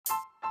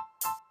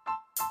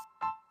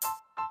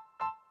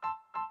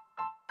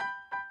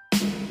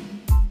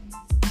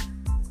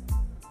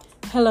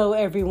Hello,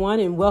 everyone,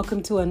 and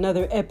welcome to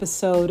another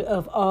episode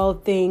of All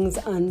Things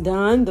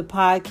Undone, the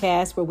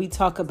podcast where we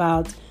talk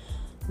about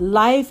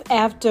life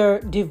after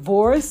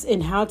divorce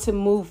and how to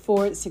move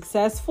forward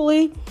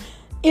successfully.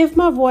 If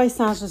my voice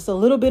sounds just a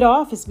little bit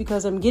off, it's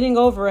because I'm getting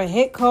over a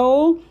head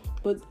cold,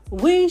 but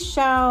we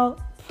shall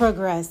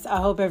progress. I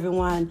hope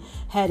everyone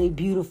had a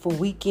beautiful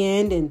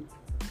weekend and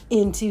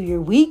into your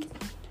week.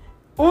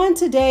 On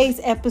today's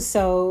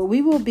episode,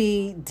 we will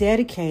be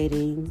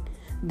dedicating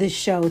the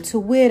show to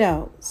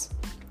widows.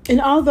 And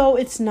although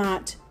it's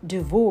not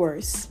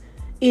divorce,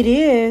 it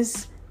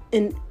is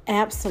an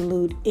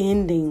absolute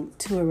ending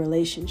to a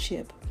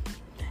relationship.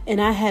 And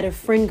I had a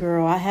friend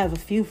girl, I have a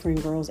few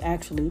friend girls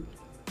actually,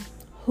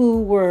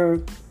 who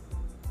were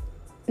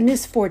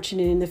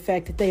misfortunate in the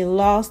fact that they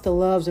lost the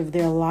loves of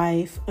their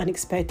life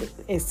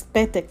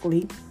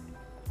unexpectedly.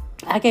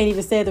 I can't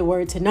even say the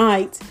word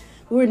tonight.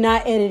 We're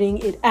not editing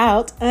it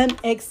out.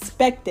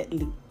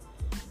 Unexpectedly.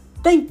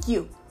 Thank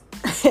you.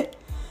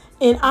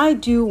 And I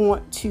do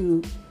want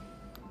to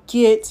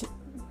get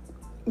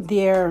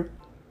their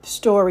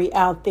story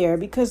out there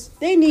because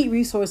they need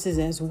resources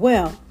as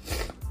well.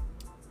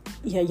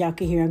 Yeah, y'all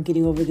can hear I'm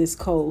getting over this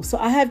cold. So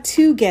I have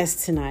two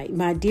guests tonight.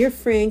 My dear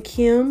friend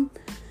Kim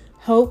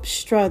Hope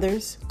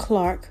Struthers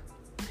Clark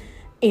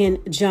and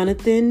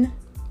Jonathan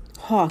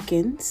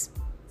Hawkins,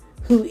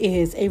 who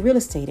is a real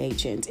estate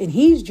agent. And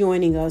he's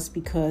joining us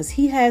because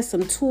he has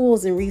some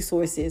tools and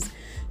resources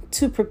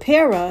to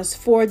prepare us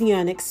for the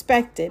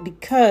unexpected,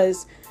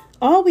 because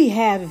all we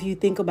have, if you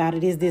think about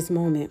it, is this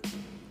moment.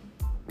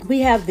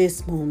 We have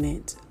this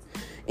moment,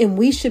 and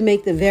we should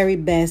make the very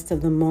best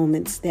of the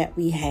moments that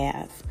we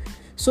have.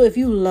 So if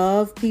you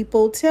love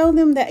people, tell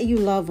them that you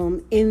love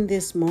them in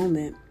this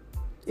moment.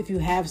 If you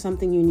have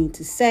something you need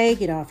to say,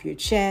 get off your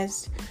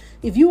chest.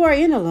 If you are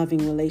in a loving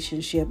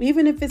relationship,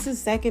 even if it's a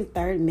second,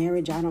 third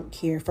marriage, I don't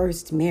care,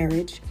 first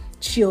marriage,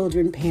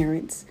 children,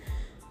 parents,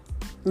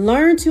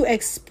 learn to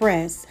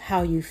express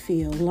how you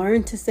feel.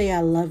 Learn to say, I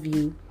love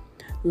you.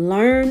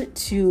 Learn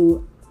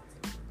to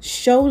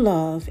show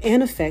love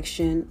and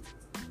affection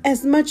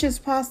as much as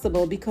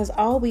possible, because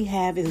all we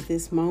have is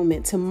this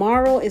moment.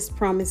 Tomorrow is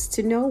promised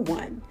to no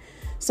one.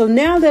 So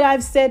now that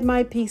I've said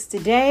my piece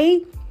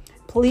today,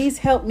 please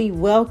help me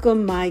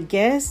welcome my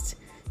guests,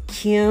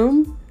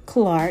 Kim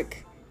Clark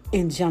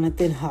and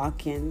Jonathan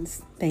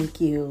Hawkins.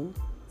 Thank you.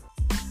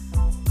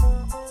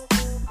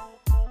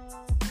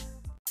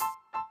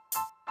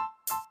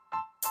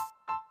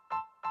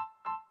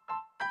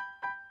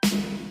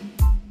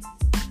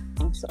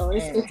 So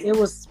it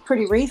was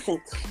pretty recent.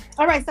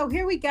 All right, so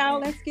here we go.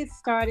 Let's get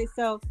started.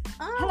 So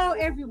hello,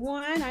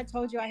 everyone. I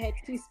told you I had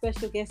two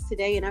special guests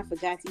today, and I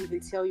forgot to even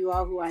tell you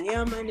all who I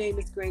am. My name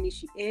is Granny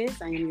She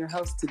Is. I am your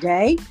host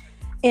today.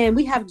 And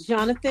we have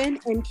Jonathan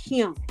and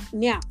Kim.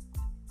 Now,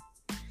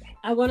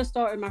 I want to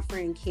start with my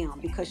friend Kim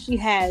because she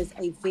has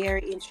a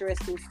very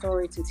interesting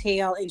story to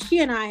tell. And she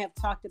and I have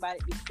talked about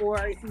it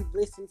before. If you've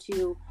listened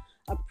to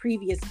a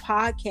previous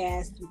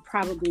podcast, you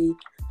probably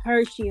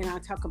heard she and I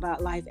talk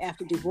about life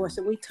after divorce,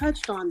 and we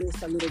touched on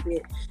this a little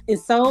bit, and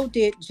so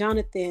did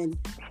Jonathan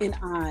and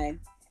I.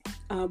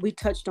 We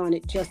touched on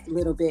it just a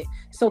little bit.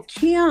 So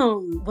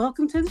Kim,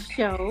 welcome to the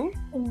show.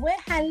 Well,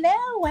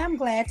 hello. I'm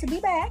glad to be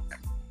back.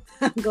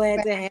 I'm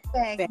glad to have you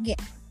back. Yeah.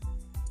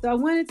 So I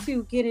wanted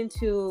to get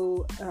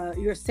into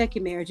your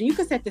second marriage, and you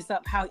can set this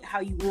up how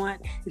you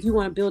want, if you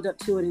want to build up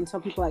to it and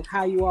tell people like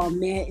how you all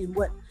met and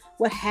what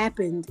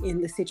happened in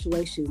the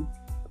situation.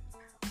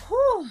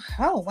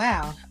 Oh,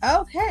 wow.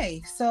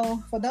 Okay.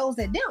 So for those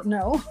that don't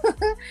know,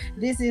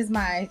 this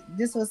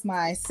was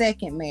my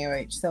second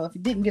marriage. So if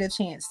you didn't get a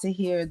chance to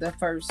hear the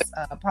first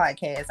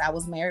podcast, I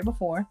was married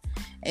before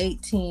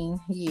 18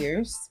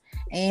 years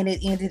and it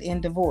ended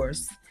in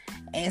divorce.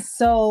 And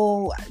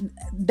so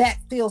that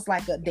feels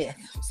like a death,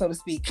 so to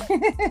speak,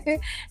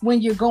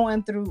 when you're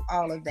going through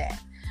all of that.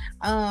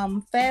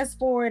 Fast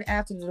forward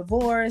after the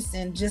divorce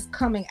and just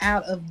coming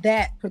out of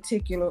that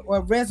particular,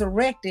 or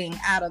resurrecting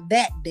out of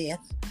that death,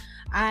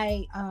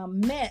 I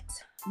met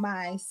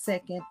my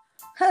second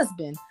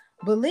husband.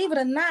 Believe it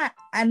or not,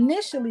 I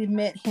initially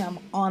met him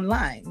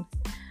online,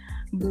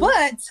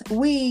 but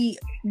we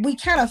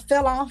kind of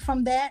fell off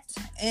from that.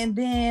 And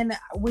then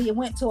we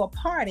went to a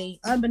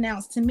party.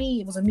 Unbeknownst to me,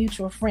 it was a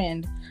mutual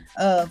friend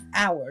of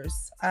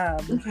ours.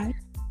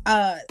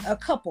 A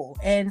couple,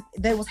 and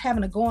they was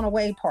having a going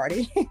away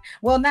party.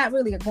 Well, not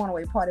really a going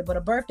away party, but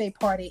a birthday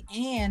party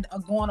and a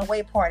going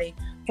away party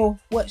for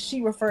what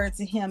she referred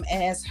to him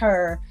as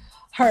her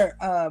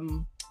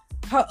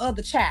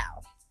other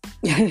child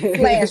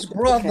slash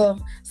brother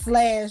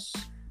slash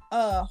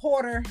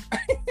hoarder,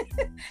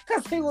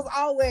 because he was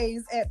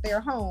always at their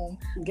home.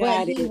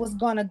 But he was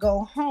gonna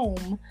go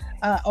home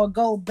or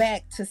go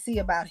back to see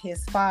about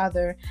his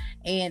father,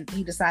 and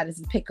he decided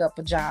to pick up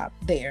a job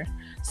there.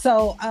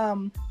 So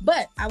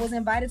but I was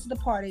invited to the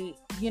party.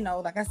 You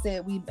know, like I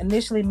said, we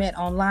initially met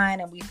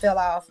online and we fell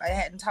off. I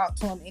hadn't talked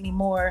to him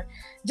anymore.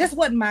 Just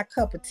wasn't my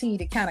cup of tea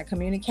to kind of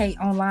communicate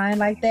online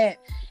like that.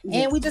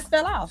 Yes. And we just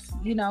fell off.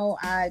 You know,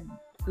 I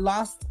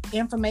lost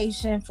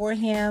information for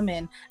him,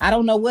 and I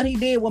don't know what he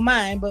did with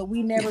mine, but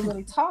we never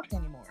really talked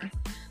anymore.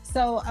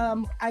 So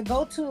I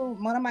go to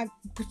one of my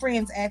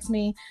friends asked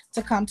me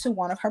to come to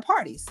one of her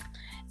parties.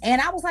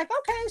 And I was like,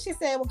 okay. She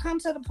said, well, come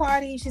to the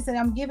party. She said,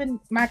 I'm giving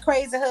my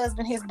crazy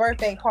husband his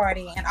birthday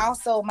party and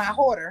also my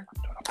hoarder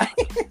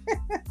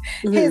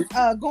his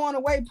going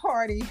away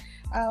party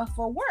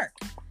for work.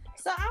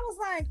 So I was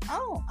like,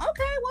 oh,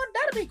 okay, well,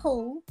 that'll be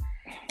cool.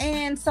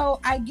 And so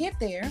I get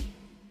there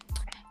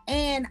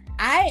and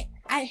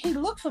he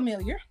looked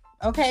familiar.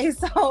 Okay,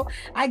 so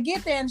I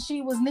get there and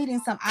she was needing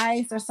some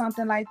ice or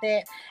something like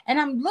that. And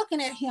I'm looking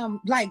at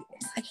him like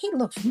he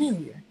looked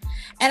familiar.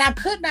 And I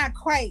could not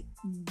quite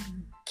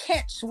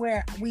catch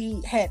where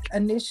we had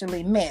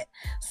initially met.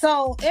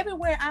 So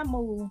everywhere I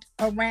moved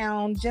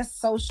around,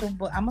 just social,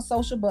 but I'm a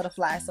social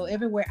butterfly. So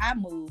everywhere I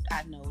moved,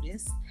 I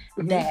noticed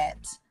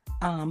that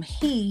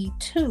he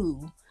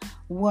too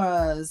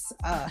was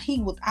I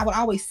would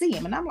always see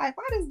him, and I'm like,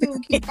 why does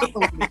dude keep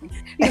following me?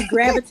 He's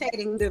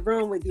gravitating the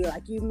room with you,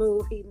 like you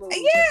move, he moves.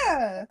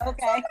 Yeah.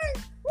 Okay. So like,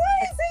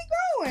 where is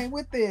he going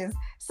with this?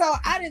 So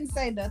I didn't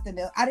say nothing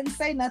else. I didn't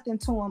say nothing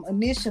to him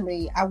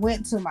initially. I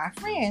went to my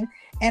friend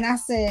and I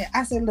said,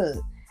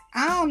 look,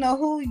 I don't know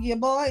who your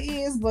boy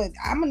is, but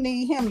I'm gonna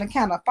need him to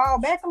kind of fall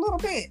back a little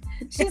bit.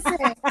 She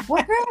said,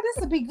 well, girl, this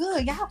would be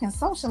good. Y'all can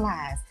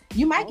socialize.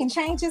 You might can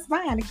change his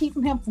mind to keep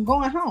him from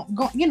going home,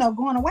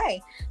 going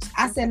away.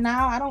 I said, no,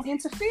 I don't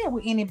interfere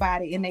with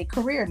anybody in their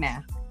career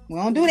now. We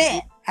don't do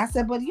that. I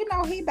said, but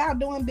he about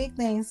doing big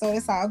things, so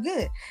it's all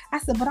good. I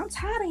said, but I'm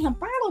tired of him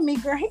following me,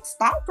 girl. He's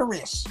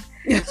stalkerish.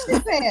 She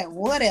said,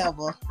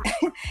 whatever.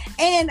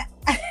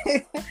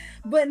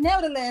 But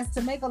nevertheless,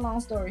 to make a long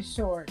story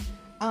short,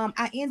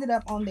 I ended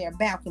up on their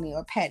balcony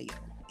or patio,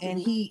 and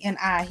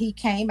he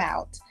came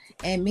out,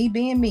 and me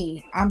being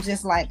me, I'm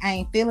just like, I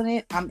ain't feeling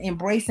it. I'm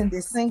embracing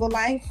this single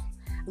life.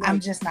 Right. I'm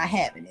just not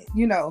having it,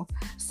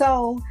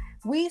 So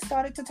we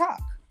started to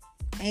talk,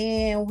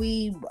 and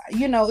we,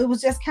 it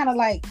was just kind of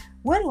like,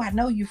 where do I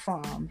know you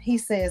from? He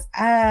says,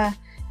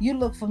 you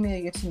look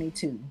familiar to me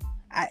too.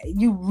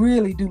 You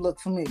really do look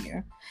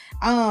familiar.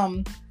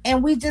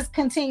 And we just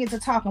continued to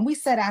talk, and we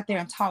sat out there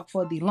and talked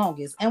for the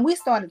longest. And we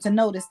started to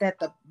notice that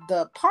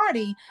the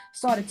party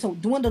started to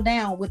dwindle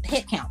down with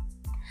head count.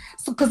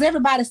 So, because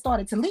everybody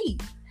started to leave.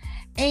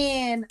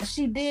 And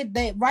she did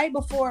that right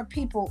before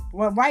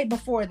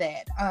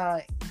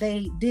that,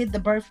 they did the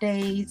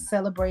birthday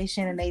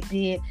celebration, and they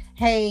did,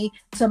 hey,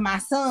 to my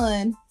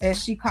son,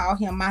 as she called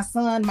him, my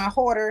son, my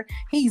hoarder,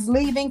 he's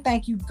leaving.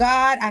 Thank you,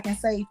 God. I can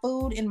save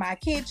food in my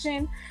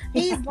kitchen.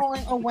 He's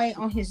going away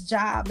on his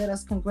job. Let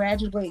us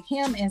congratulate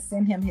him and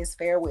send him his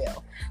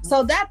farewell.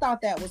 So I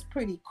thought that was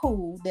pretty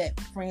cool that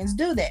friends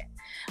do that.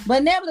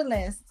 But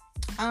nevertheless,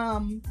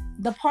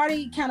 the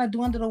party kind of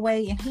dwindled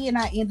away, and he and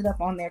I ended up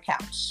on their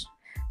couch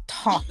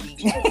talking.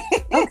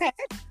 Okay,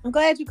 I'm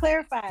glad you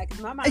clarified,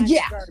 because my mind is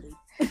dirty.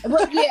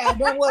 But yeah,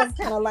 that was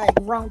kind of like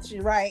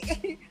raunchy, right?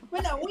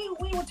 But no, we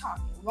were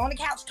talking. We were on the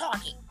couch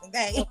talking,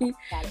 okay?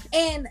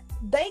 And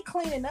they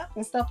cleaning up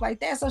and stuff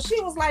like that. So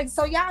she was like,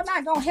 so y'all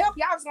not gonna help?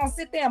 Y'all just gonna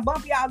sit there and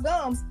bump y'all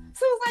gums?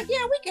 So it was like,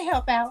 yeah, we can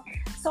help out.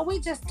 So we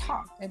just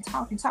talked and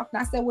talked and talked.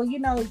 And I said, well,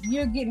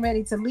 you're getting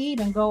ready to leave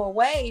and go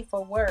away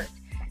for work.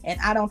 And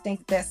I don't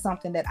think that's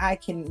something that I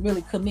can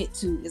really commit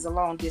to, is a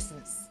long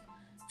distance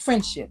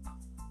friendship,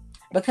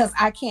 because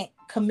I can't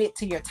commit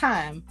to your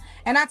time.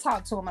 And I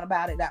talked to him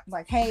about it. I'm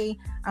like, hey,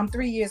 I'm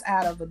 3 years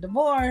out of a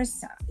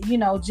divorce,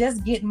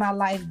 just getting my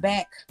life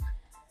back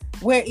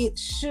where it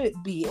should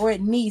be, or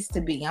it needs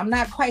to be. I'm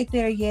not quite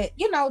there yet,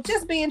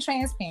 just being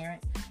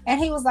transparent. And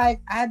he was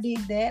like, I dig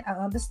that. I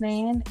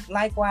understand.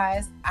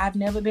 Likewise, I've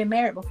never been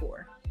married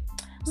before.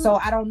 So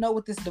I don't know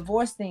what this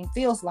divorce thing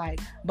feels like,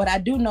 but I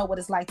do know what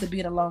it's like to be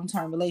in a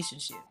long-term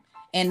relationship,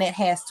 and that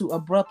has to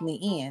abruptly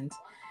end.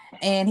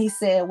 And he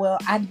said, well,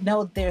 I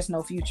know there's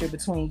no future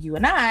between you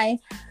and I,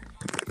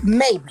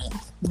 maybe,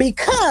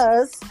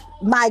 because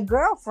my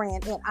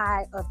girlfriend and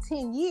I of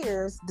 10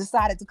 years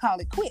decided to call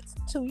it quits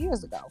 2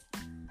 years ago.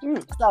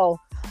 So,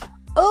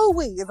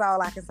 we is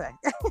all I can say.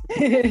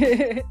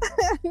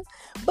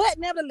 But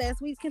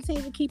nevertheless, we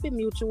continued to keep it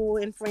mutual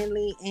and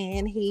friendly,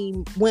 and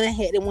he went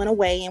ahead and went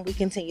away, and we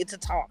continued to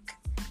talk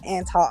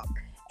and talk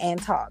and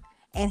talk.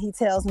 And he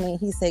tells me,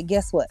 he said,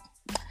 guess what?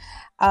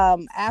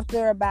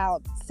 After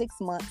about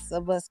 6 months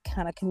of us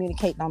kind of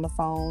communicating on the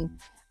phone,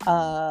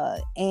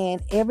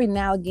 and every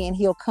now and again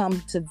he'll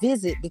come to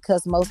visit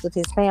because most of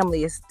his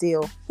family is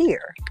still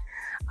here.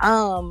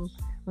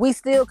 We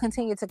still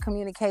continue to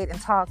communicate and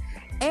talk,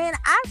 and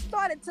I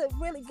started to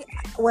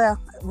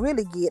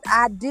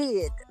I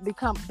did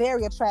become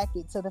very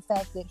attracted to the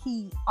fact that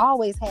he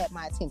always had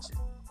my attention.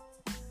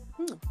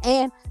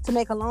 And to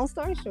make a long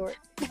story short,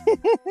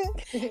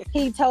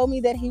 he told me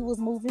that he was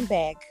moving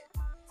back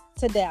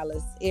to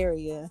Dallas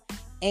area,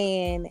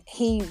 and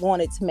he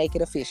wanted to make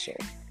it official.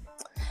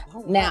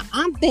 Now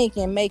I'm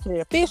thinking, making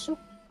it official.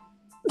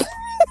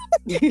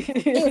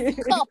 It's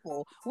a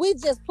couple. We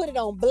just put it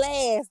on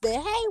blast that,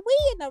 hey, we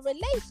in a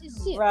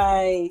relationship.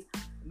 Right.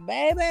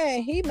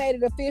 baby, he made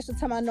it official.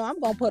 Tell me, no, I'm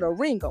gonna put a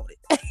ring on it.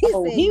 He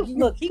Oh, said, he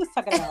was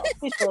talking about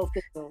official.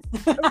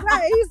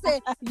 right. He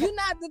said, "You're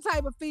not the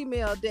type of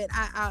female that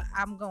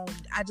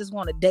I just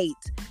want to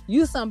date.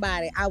 You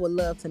somebody I would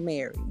love to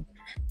marry."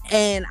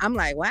 And I'm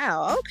like,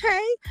 wow,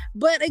 okay.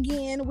 But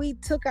again, we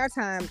took our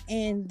time,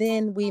 and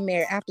then we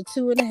married. After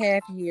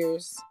 2.5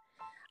 years,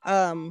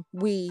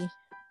 we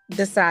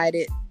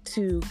decided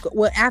to go,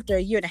 well, after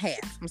a year and a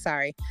half, I'm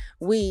sorry,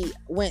 we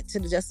went to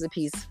the Justice of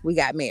Peace. We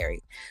got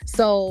married.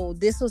 So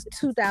this was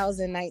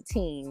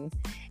 2019.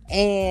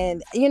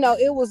 And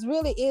it was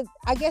really,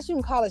 I guess you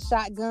can call it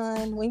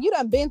shotgun. When you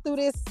done been through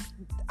this,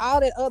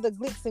 all that other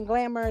glitz and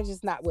glamour is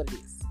just not what it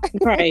is.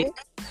 Right.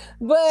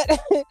 But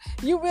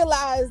you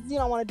realize you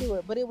don't want to do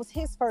it. But it was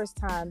his first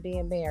time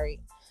being married.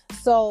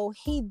 So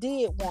he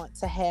did want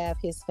to have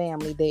his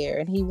family there,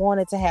 and he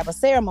wanted to have a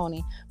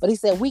ceremony, but he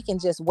said, we can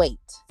just wait.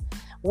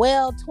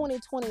 Well,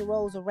 2020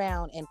 rolls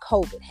around and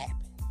COVID happened.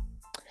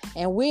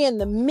 And we're in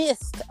the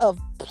midst of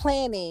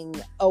planning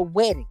a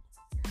wedding.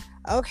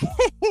 Okay.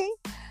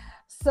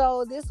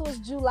 So this was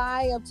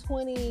July of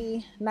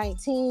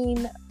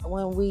 2019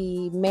 when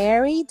we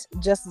married,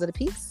 Justice of the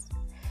Peace.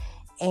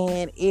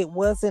 And it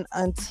wasn't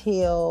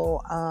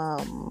until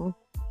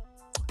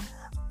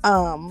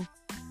can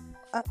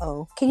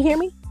you hear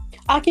me?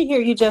 I can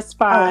hear you just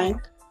fine.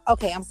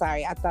 Okay, I'm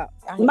sorry. I thought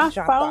my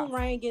phone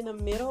rang in the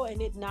middle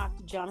and it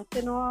knocked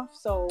Jonathan off.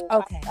 So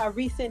okay. I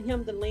resent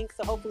him the link,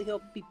 so hopefully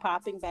he'll be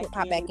popping back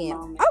in.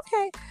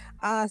 Okay,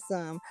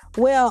 awesome.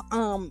 Well,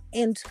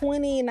 in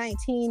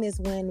 2019 is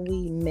when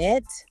we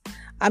met.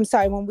 I'm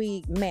sorry, when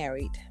we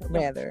married.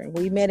 Rather,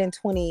 we met in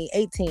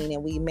 2018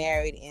 and we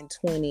married in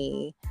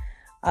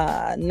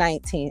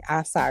 2019.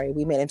 I'm sorry,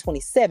 we met in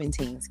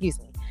 2017. Excuse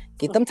me.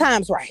 Get them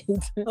times right.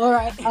 All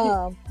right.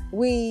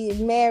 We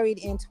married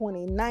in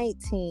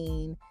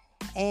 2019,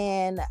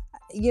 and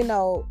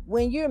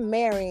when you're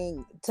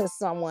marrying to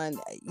someone,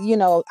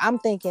 I'm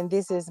thinking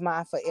this is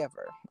my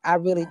forever. I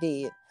really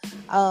did.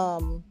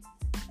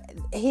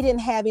 He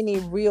didn't have any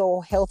real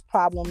health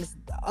problems,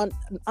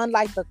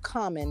 unlike the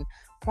common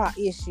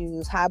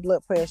issues, high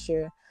blood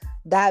pressure,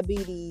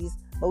 diabetes,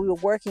 but we were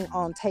working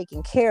on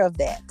taking care of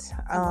that,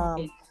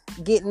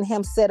 getting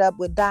him set up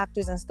with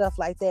doctors and stuff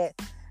like that.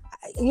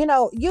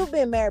 You've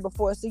been married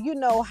before, so you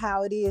know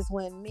how it is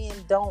when men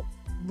don't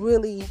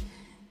really.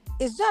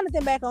 Is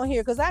Jonathan back on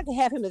here? Because I can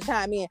have him to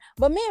chime in,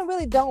 but men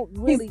really don't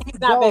really. He's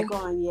not back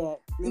on yet.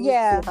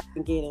 Yeah, see if I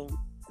can get him.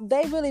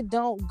 They really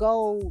don't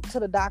go to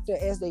the doctor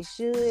as they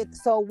should.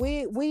 So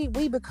we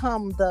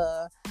become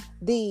the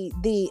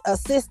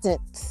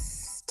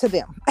assistants to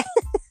them.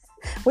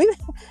 we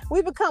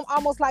become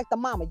almost like the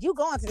mama. You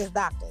going to this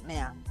doctor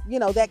now?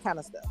 That kind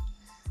of stuff.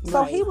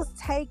 So he was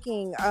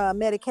taking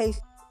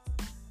medication.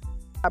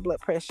 High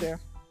blood pressure.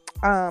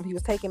 He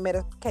was taking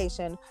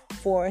medication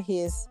for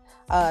his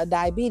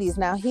diabetes.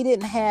 Now he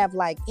didn't have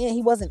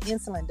he wasn't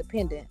insulin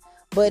dependent,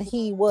 but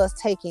he was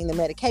taking the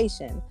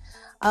medication.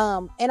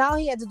 And all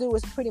he had to do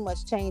was pretty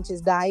much change his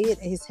diet,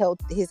 his health,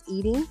 his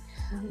eating.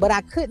 Mm-hmm. But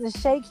I couldn't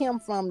shake him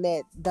from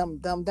that dumb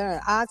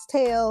darn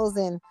oxtails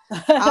and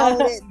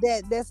all of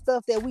that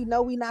stuff that we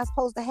know we're not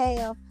supposed to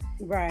have.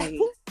 Right.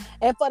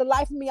 And for the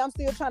life of me, I'm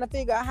still trying to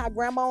figure out how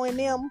grandma and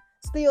them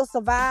still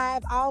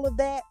survive all of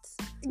that.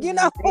 They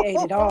ate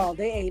it all.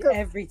 They ate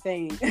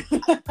everything.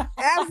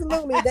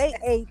 Absolutely. They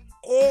ate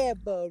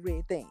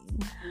everything.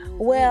 Mm-hmm.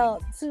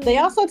 Well, they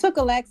also took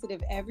a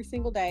laxative every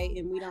single day,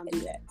 and we don't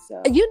do that.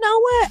 So you know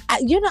what?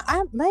 I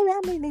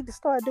may need to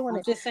start doing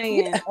it. Just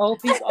saying,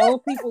 old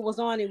people was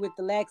on it with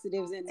the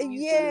laxatives and the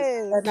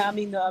yes. the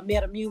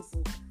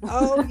Metamucil.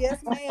 Oh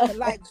yes, ma'am.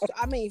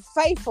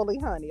 Faithfully,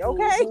 honey.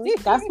 Okay,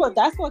 mm-hmm.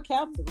 That's what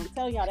counts. I'm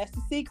telling y'all, that's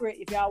the secret.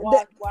 If y'all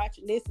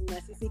watching this, and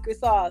that's the secret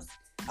sauce.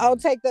 I'll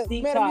take the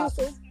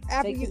Metamucil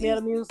after take you the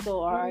Metamucil,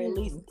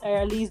 or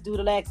at least do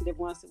the laxative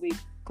once a week.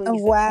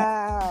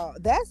 Wow,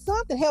 that's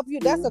something. Help you.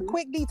 That's a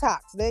quick detox.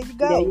 There you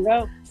go. There you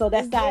go. So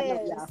that's side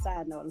note, y'all.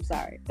 Side note. I'm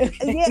sorry.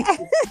 Yeah.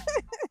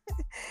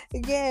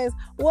 Yes.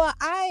 Well,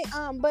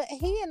 but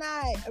he and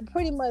I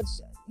pretty much,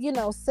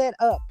 set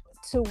up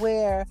to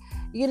where,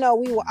 we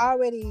were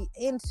already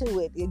into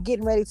it,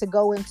 getting ready to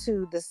go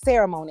into the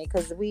ceremony,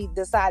 because we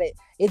decided,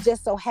 it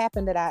just so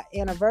happened that our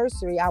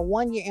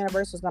 1-year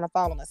anniversary was going to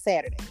fall on a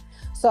Saturday.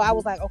 So I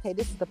was like, okay,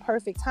 this is the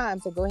perfect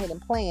time to go ahead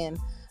and plan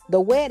the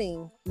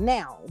wedding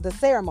now, the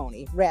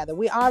ceremony rather.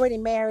 We already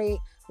married.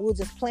 We'll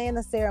just plan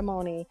the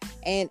ceremony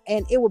and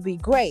it would be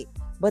great.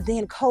 But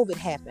then COVID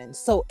happened.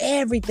 So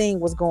everything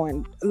was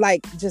going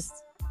just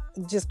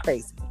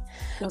crazy.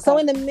 Okay. So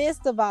in the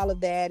midst of all of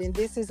that, and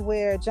this is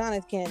where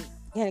Jonathan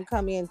can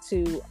come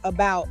into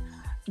about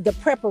the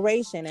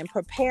preparation and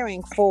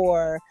preparing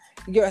for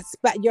your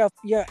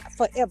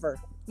forever.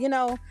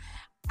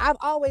 I've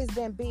always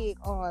been big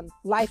on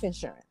life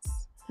insurance.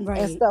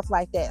 Right. And stuff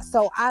like that.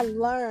 So I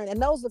learned, and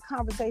those are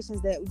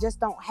conversations that we just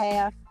don't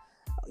have,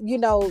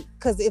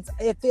 because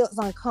it feels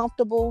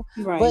uncomfortable.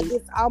 Right. But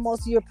it's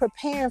almost, you're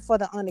preparing for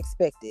the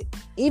unexpected,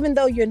 even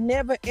though you're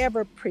never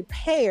ever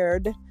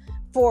prepared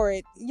for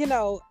it.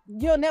 You'll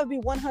never be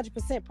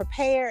 100%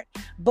 prepared,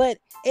 but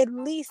at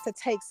least to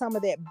take some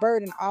of that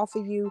burden off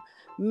of you,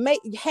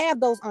 have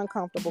those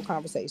uncomfortable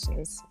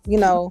conversations,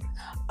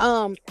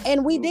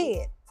 and we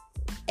did.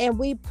 And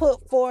we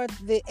put forth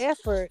the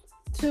effort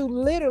to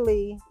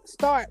literally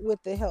start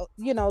with the health,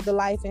 the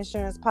life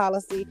insurance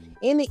policy.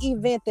 In the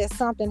event that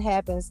something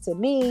happens to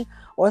me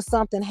or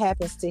something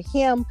happens to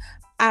him,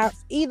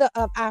 either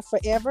of our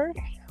forever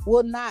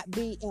will not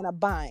be in a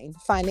bind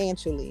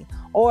financially,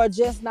 or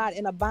just not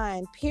in a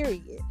bind,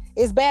 period.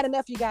 It's bad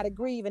enough you got to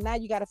grieve, and now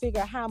you got to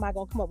figure out, how am I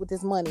going to come up with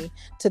this money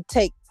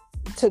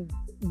to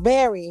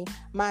bury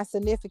my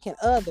significant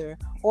other,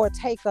 or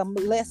take a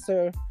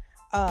lesser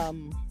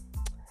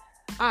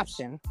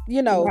option,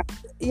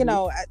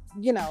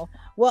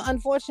 well,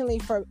 unfortunately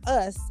for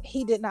us,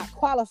 he did not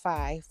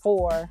qualify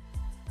for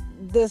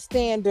the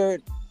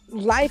standard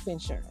life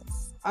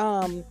insurance,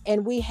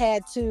 and we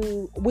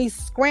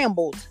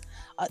scrambled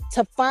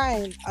to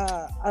find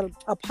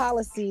a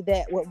policy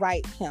that would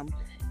write him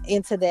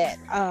into that,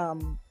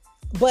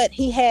 but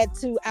he had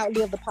to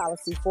outlive the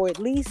policy for at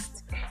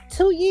least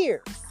 2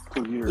 years.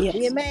 2 years. Yeah.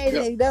 He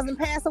imagine he doesn't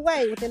pass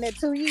away within that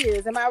 2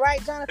 years. Am I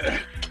right, Jonathan?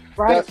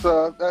 Right.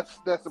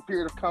 That's a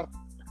period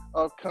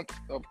of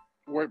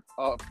where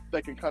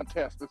they can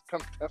contest. It's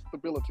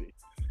contestability.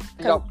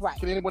 Right.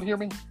 Can anyone hear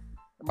me?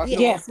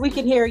 Yes, we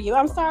can hear you.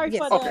 I'm sorry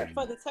Yes.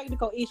 for the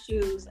technical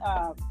issues.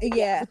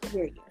 Yeah. We can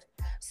hear you.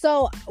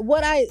 So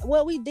what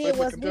we did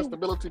was a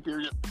contestability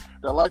period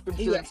that life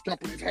insurance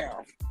companies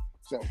have.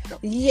 So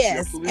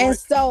yes, and right.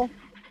 So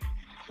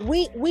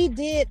we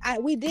did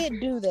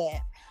do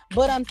that,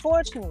 but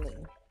unfortunately,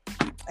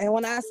 and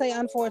when I say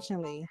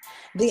unfortunately,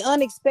 the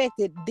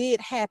unexpected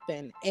did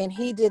happen, and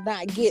he did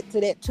not get to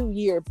that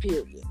 2-year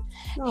period.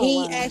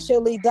 He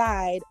actually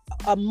died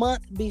a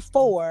month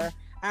before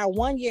our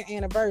 1-year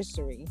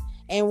anniversary,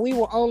 and we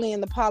were only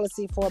in the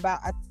policy for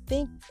about, I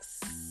think,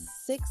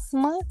 6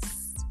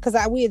 months, because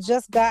we had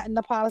just gotten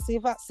the policy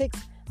about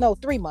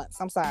 3 months.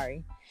 I'm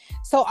sorry.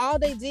 So all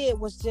they did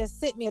was just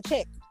send me a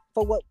check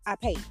for what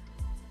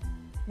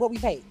we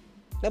paid.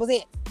 That was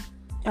it.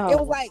 It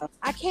was like,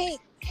 I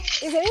can't.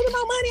 Is there any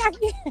more money I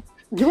can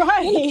get?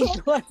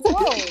 Right.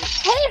 Whoa.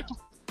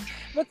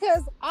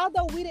 Because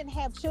although we didn't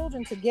have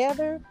children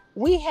together,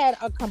 we had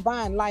a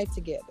combined life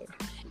together.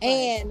 Right.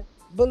 And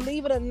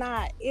believe it or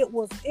not, it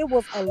was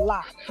a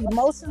lot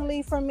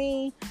emotionally for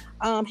me.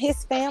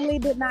 His family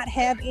did not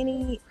have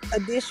any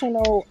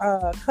additional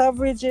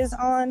coverages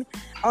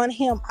on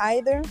him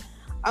either.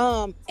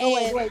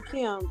 Wait,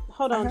 Kim,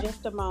 hold on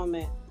just a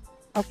moment.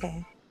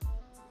 Okay.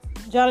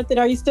 Jonathan,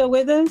 are you still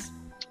with us?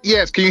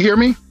 Yes. Can you hear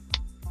me?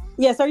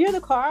 Yes. Are you in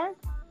the car?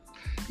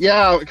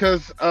 Yeah,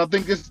 because I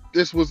think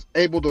this was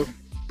able to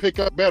pick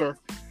up better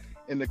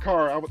in the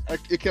car.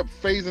 It kept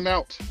phasing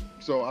out,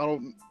 so I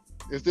don't.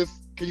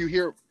 Can you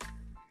hear?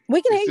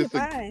 We can hear you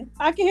fine.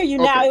 I can hear you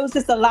now. It was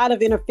just a lot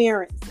of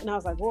interference, and I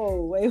was like,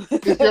 "Whoa, wait."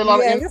 Is there a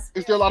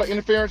lot of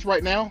interference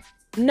right now?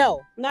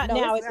 No, not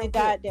now. It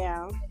died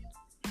down.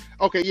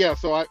 Okay, yeah.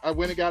 So I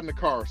went and got in the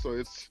car,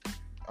 so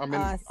I'm in.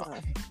 Awesome.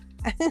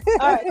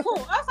 All right,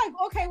 cool. I was like,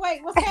 okay,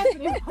 wait, what's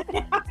happening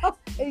now?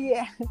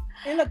 Yeah.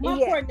 And look, my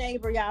poor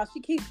neighbor, y'all, she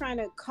keeps trying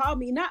to call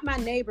me. Not my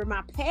neighbor,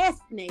 my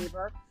past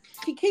neighbor.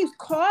 She keeps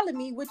calling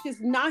me, which is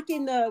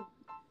knocking the.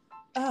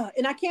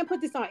 And I can't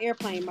put this on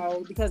airplane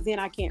mode because then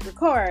I can't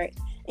record.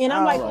 And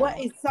I'm like, what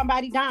is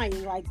somebody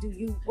dying? Like,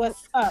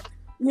 what's up?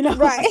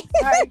 Right.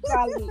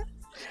 Calling me.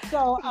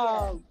 So,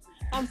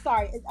 I'm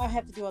sorry. I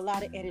have to do a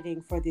lot of editing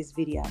for this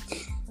video.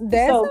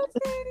 That's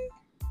okay.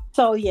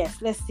 So yes,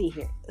 let's see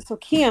here. So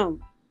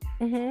Kim,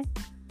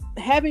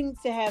 having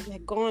to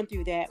have gone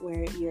through that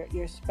where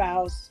your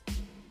spouse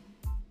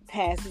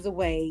passes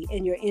away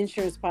and your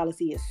insurance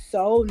policy is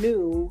so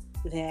new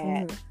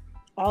that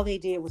all they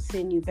did was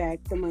send you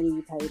back the money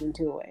you paid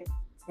into it.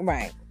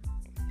 Right.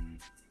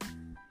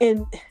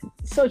 And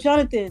so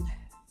Jonathan,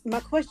 my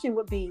question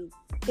would be,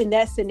 in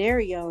that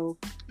scenario,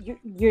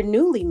 you're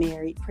newly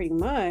married pretty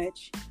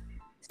much.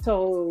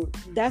 So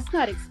that's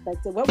not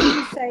expected. What would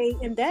you say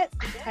in that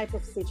type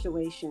of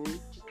situation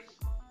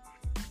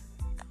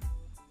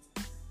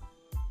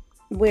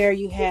where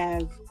you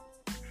have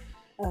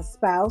a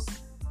spouse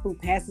who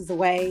passes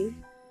away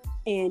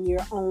and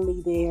you're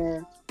only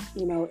there,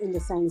 in the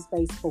same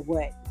space for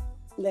what,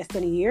 less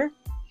than a year?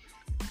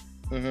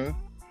 Mm-hmm.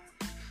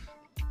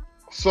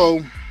 So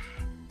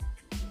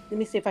let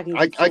me see if I can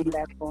get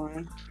that for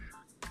him.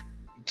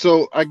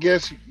 So I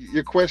guess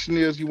your question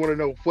is, you want to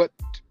know what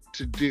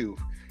to do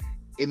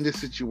in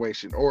this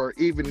situation, or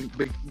even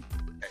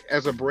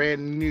as a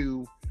brand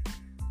new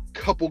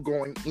couple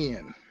going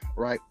in,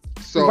 right?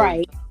 So,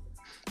 right.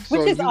 So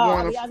which is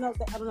odd. I don't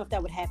know if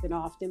that would happen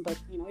often, but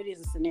it is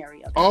a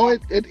scenario. Oh,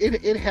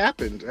 it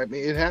happened. I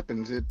mean, it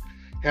happens. It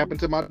happened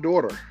to my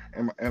daughter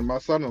and my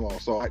son-in-law.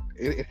 So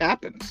it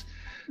happens.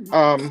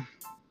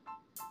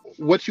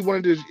 What you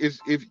want to do is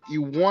if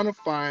you want to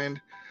find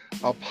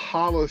a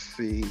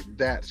policy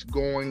that's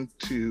going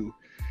to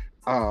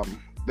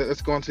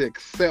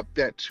accept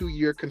that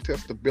 2-year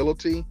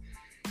contestability,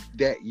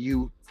 that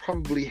you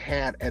probably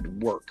had at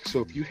work. So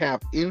if you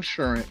have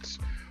insurance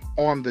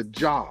on the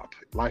job,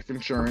 life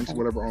insurance, Okay.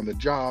 whatever on the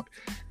job,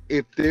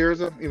 if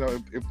there's a,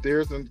 if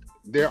there's a,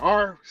 there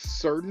are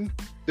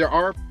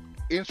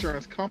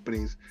insurance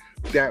companies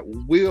that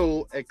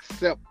will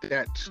accept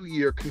that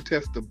 2-year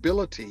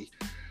contestability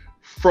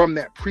from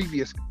that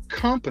previous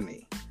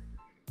company,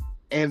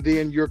 and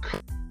then you're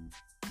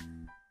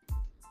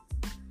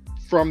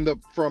from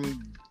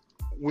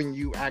when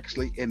you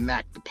actually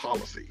enact the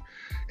policy.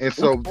 And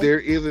so Okay. there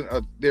isn't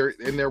a there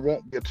and there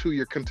won't be a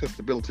 2-year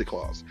contestability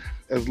clause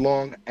as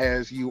long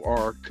as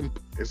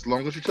as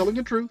long as you're telling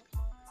the truth,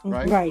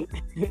 right? Right.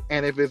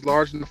 And if it's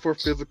large enough for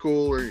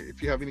physical, or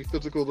if you have any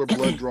physicals or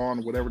blood drawn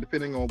or whatever,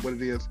 depending on what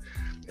it is,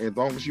 as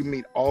long as you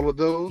meet all of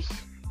those,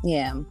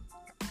 Yeah.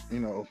 you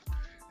know,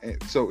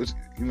 and so it's,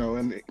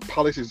 and the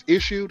policy is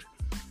issued,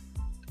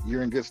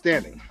 you're in good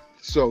standing.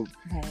 So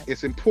Okay.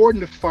 it's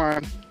important to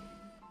find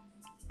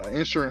an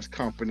insurance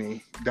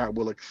company that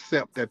will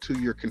accept that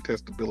 2-year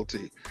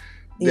contestability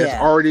that's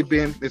Yeah. already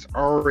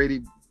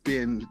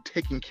been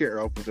taken care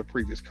of with the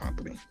previous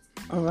company.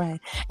 All right.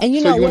 And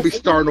So you won't be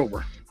starting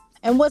over.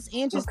 what's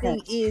Okay.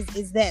 interesting is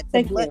that the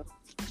Thank blood.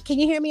 you. Can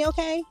you hear me?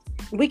 Okay.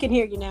 We can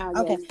hear you now.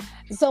 Okay.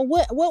 Yes. So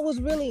what was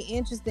really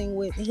interesting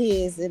with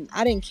his, and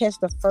I didn't catch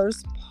the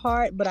first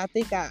part, but I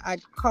think I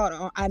caught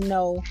on. I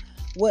know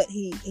what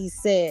he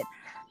said.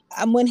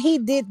 When he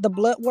did the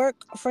blood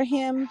work for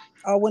him,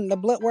 or when the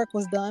blood work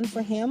was done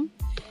for him,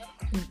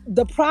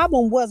 the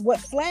problem was, what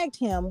flagged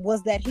him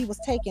was that he was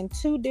taking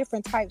 2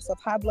 different types of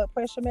high blood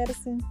pressure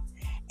medicine,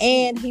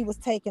 and he was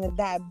taking a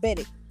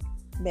diabetic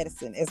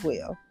medicine as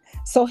well.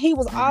 So he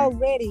was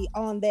already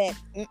on that.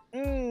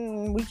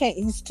 We can't.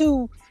 He's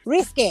too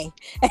risky.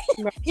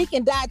 Right. He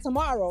can die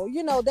tomorrow.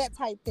 That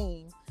type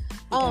thing.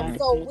 Okay.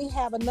 So we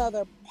have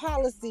another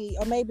policy,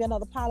 or maybe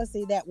another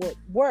policy that would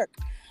work.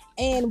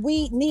 And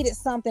we needed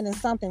something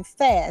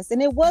fast.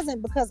 And it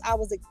wasn't because I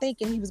was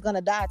thinking he was going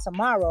to die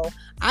tomorrow.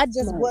 I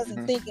just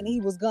wasn't thinking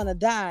he was going to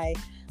die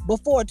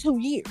before 2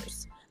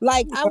 years.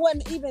 Like, I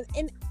wasn't even,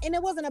 and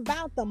it wasn't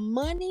about the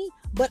money,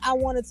 but I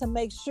wanted to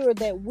make sure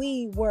that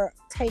we were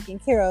taken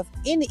care of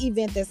in the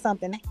event that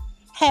something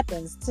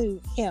happens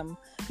to him.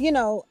 It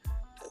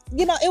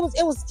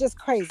was just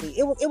crazy.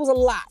 It was a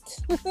lot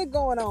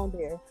going on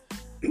there.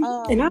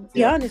 And I'll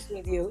be honest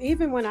with you,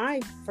 even when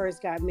I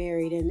first got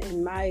married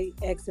and my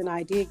ex and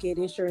I did get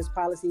insurance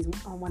policies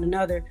on one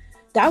another,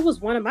 that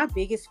was one of my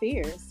biggest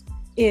fears,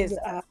 is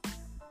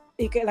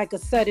like a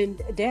sudden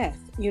death.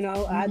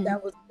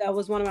 That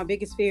was one of my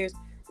biggest fears.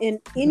 And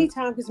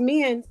anytime, because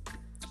men,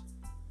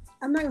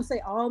 I'm not gonna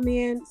say all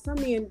men, some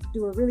men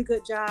do a really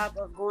good job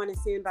of going and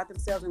seeing about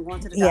themselves and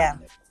going to the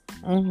doctor.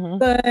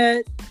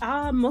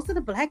 But most of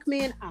the Black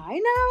men I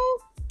know,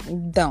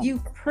 don't. You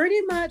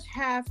pretty much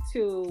have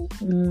to,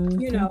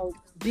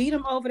 beat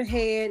them over the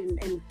head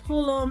and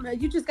pull them.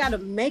 You just got to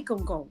make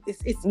them go.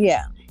 It's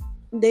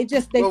They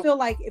feel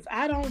like, if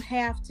I don't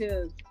have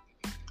to,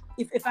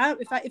 if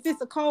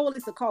it's a cold,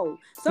 it's a cold.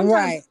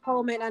 Sometimes a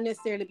cold may not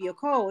necessarily be a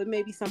cold. It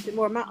may be something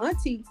more. My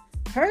auntie,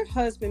 her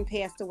husband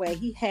passed away.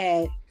 He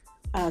had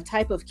a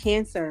type of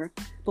cancer,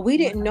 but we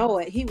didn't know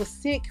it. He was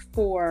sick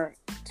for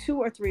 2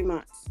 or 3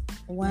 months.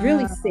 Wow.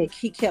 Really sick.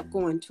 He kept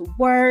going to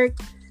work.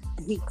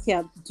 He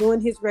kept doing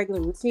his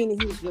regular routine,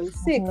 and he was really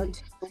sick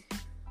until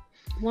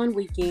one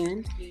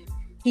weekend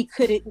he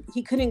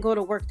couldn't go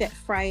to work that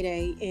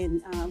Friday,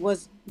 and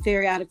was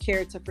very out of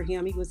character for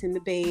him. He was in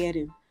the bed,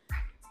 and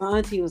my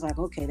auntie was like,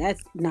 okay,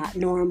 that's not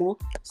normal.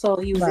 So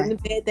he was in the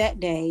bed that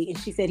day, and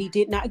she said he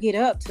did not get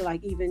up to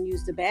even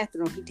use the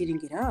bathroom. He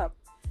didn't get up.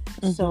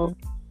 So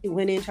he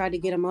went in, tried to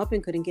get him up,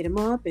 and couldn't get him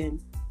up,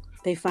 and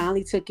they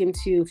finally took him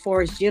to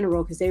Forest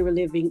General, because they were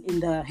living in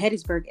the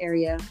Hattiesburg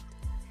area.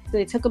 So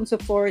they took him to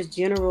Forest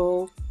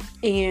General,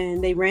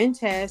 and they ran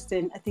tests,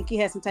 and I think he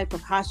had some type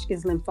of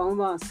Hodgkin's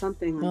lymphoma or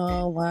something like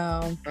that. Oh,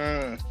 wow.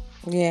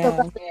 Yeah.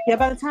 So,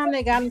 by the time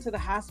they got him to the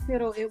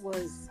hospital, it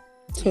was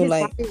too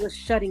late. His body was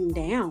shutting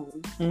down.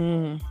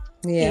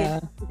 Yeah.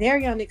 And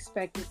very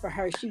unexpected for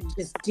her. She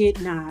just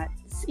did not,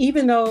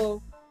 even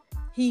though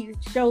he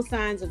showed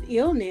signs of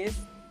illness,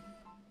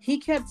 he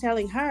kept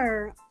telling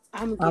her,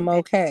 I'm okay. I'm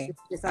okay.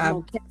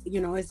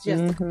 It's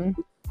just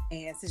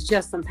it's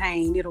just some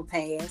pain. It'll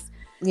pass.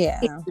 Yeah.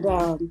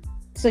 And,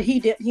 so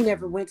he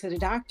never went to the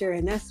doctor,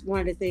 and that's one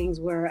of the things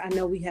where I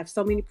know we have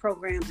so many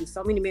programs and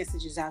so many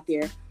messages out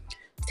there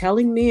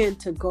telling men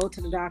to go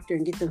to the doctor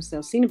and get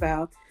themselves seen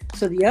about.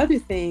 So the other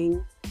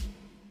thing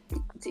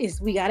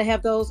is, we got to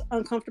have those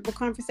uncomfortable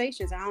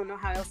conversations. I don't know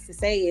how else to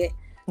say it.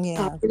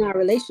 In our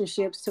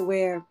relationships, to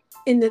where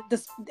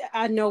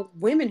I know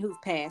women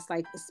who've passed,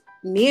 like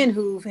men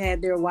who've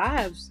had their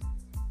wives,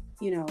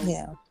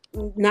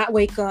 not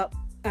wake up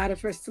out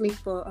of her sleep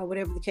or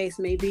whatever the case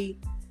may be.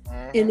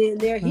 And then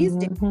there he's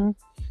dealing.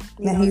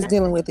 He's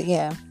dealing with it.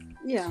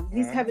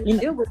 He's having to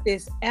deal with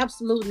this.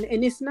 Absolutely.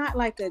 And it's not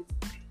like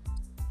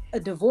a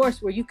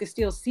divorce where you can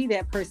still see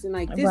that person,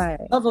 like this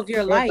love of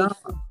your life.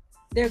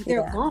 They're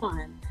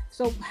gone.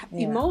 So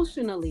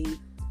emotionally,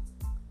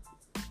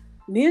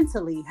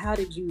 mentally, how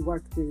did you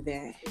work through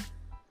that,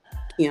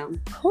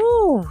 Kim?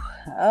 Whew.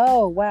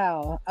 Oh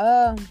wow.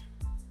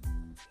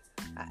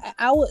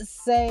 I would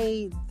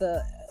say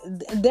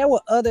there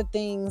were other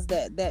things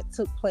that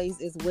took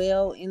place as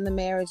well in the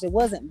marriage. It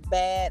wasn't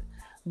bad,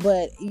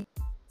 but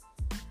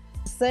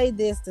say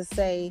this to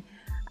say,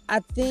 I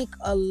think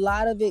a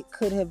lot of it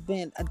could have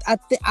been.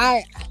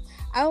 I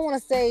don't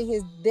want to say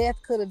his death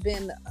could have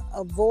been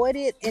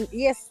avoided, and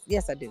yes,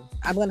 I do.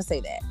 I'm going to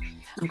say that.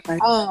 Okay.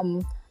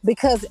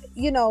 Because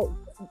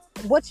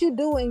what you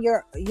do in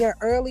your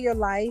earlier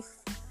life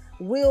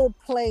will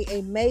play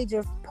a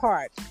major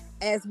part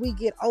as we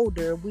get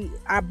older.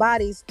 Our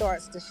body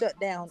starts to shut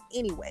down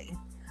anyway.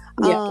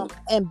 Yeah.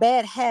 And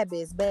bad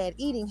habits, bad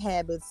eating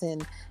habits,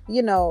 and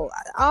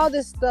all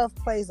this stuff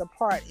plays a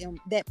part in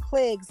that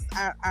plagues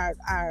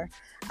our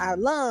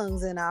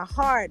lungs and our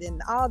heart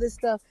and all this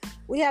stuff.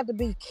 We have to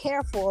be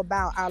careful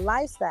about our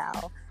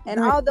lifestyle. And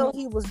Right. although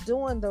he was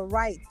doing the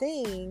right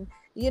thing,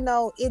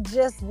 it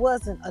just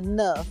wasn't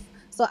enough.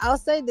 So I'll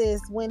say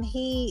this: when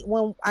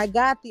I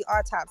got the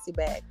autopsy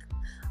back,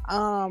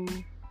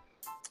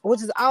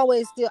 which is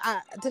always still,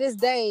 to this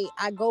day,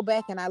 I go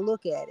back and I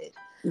look at it.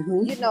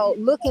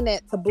 Mm-hmm. Looking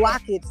at the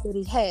blockage that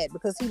he had,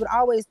 because he would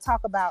always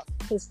talk about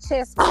his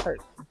chest was hurt.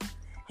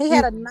 He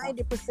had a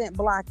 90%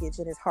 blockage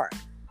in his heart.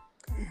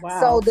 Wow.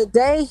 So the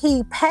day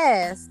he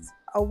passed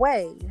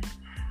away,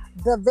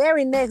 the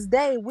very next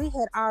day, we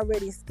had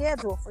already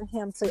scheduled for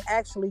him to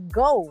actually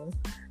go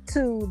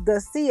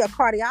to see a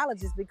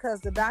cardiologist,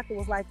 because the doctor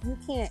was like, you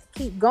can't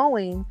keep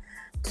going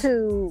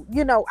to,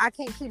 I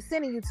can't keep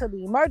sending you to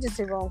the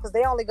emergency room because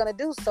they're only going to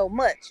do so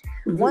much.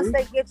 Mm-hmm. Once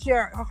they get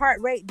your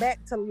heart rate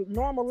back to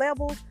normal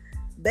levels,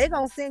 they're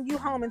going to send you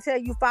home and tell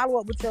you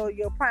follow up with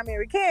your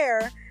primary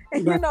care,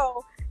 and, Right.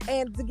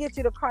 and to get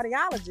you to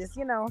cardiologist,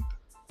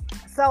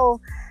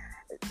 So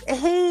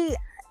he,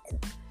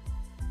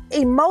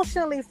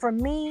 emotionally for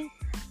me,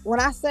 when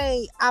I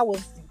say I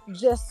was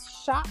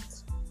just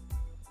shocked,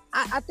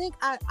 I think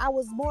I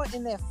was more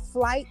in that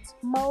flight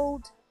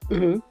mode.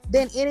 Mm-hmm.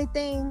 Than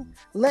anything.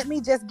 Let me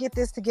just get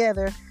this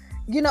together.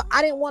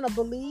 I didn't want to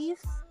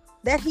believe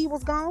that he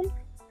was gone.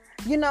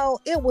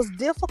 It was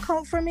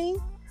difficult for me.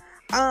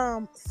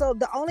 So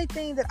the only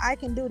thing that I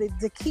can do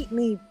to keep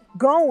me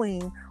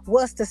going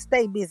was to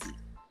stay busy,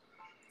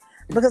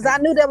 because I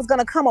knew there was going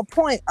to come a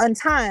point in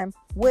time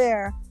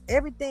where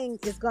everything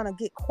is going to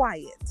get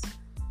quiet.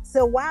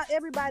 So while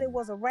everybody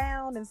was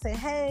around and say,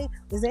 hey,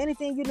 is there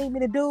anything you need me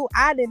to do?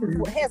 I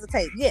didn't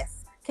hesitate. Yes.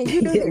 Can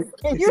you do this?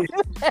 Can you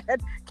do that?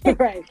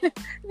 Right.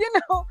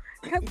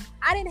 Because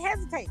I didn't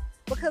hesitate,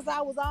 because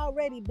I was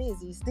already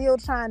busy, still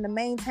trying to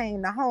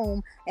maintain the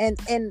home and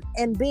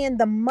being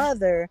the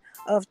mother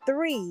of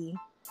 3,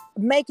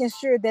 making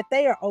sure that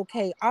they are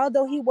okay.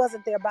 Although he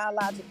wasn't their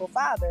biological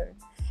father,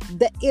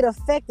 that it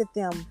affected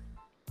them,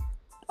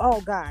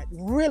 oh God,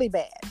 really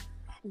bad.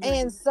 Right.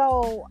 And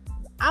so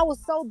I was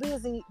so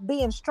busy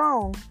being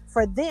strong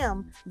for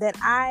them that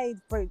I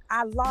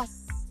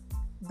lost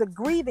the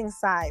grieving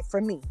side for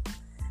me.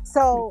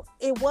 So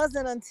it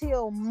wasn't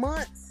until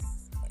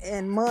months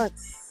and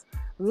months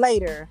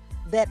later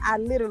that I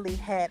literally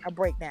had a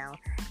breakdown.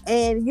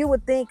 And you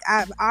would think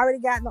I've already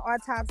gotten the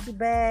autopsy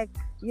back,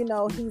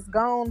 he's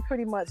gone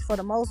pretty much for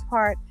the most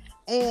part,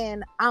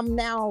 and I'm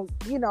now,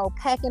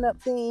 packing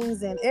up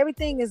things and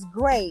everything is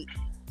great.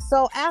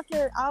 So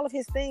after all of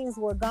his things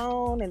were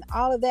gone and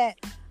all of that,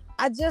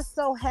 I just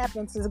so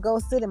happened to go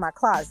sit in my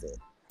closet,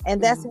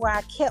 and that's where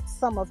I kept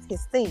some of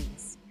his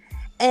things.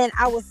 And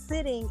I was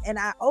sitting and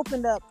I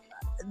opened up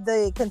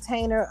the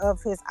container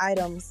of his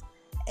items,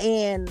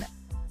 and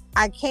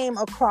I came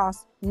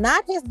across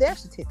not his death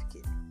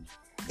certificate.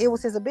 It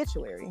was his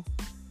obituary.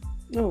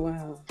 Oh,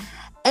 wow.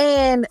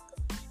 And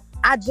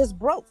I just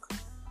broke,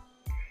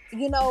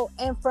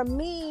 and for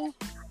me,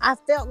 I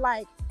felt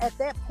like at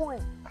that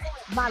point,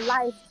 my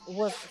life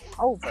was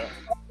over.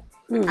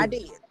 I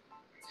did.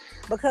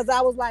 Because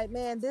I was like,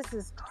 man, this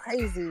is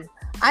crazy.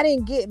 I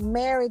didn't get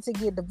married to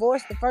get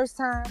divorced the first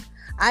time.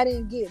 I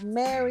didn't get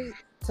married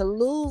to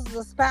lose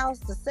the spouse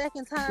the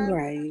second time.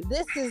 Right.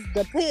 This is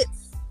the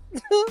pits.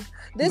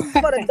 This is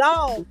for the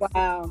dogs.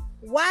 Wow.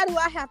 Why do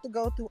I have to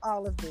go through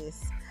all of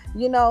this?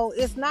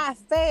 It's not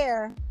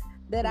fair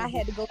that I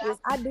had to go through this.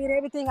 I did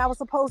everything I was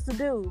supposed to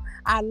do.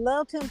 I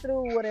loved him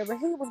through whatever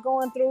he was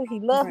going through. He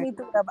loved me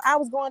through whatever I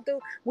was going through.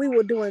 We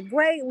were doing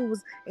great. We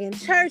was in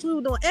church. We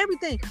were doing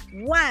everything.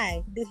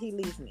 Why did he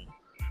leave me?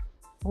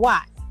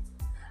 Why?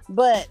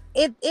 But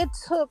it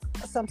took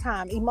some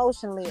time.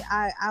 Emotionally,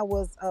 I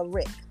was a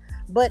wreck.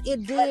 But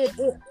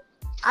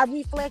I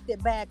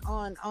reflected back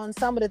on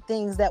some of the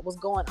things that was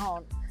going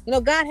on.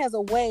 God has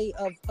a way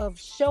of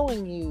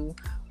showing you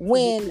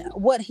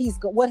what his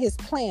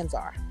plans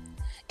are.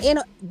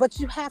 But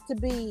you have to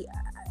be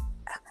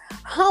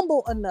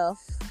humble enough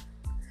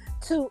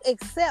to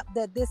accept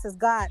that this is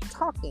God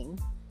talking.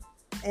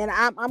 And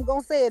I'm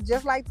going to say it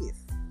just like this.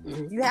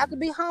 Mm-hmm. You have to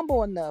be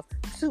humble enough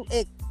to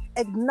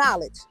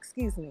acknowledge,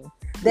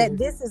 that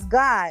this is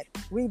God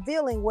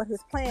revealing what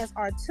his plans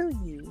are to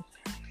you,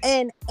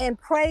 and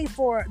pray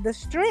for the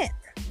strength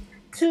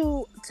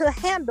to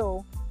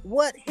handle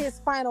what his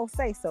final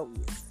say so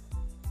is.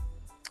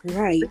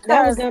 Right.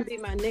 That was going to be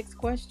my next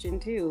question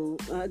too.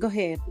 Go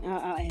ahead.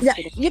 I'll ask Yeah,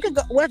 it. you could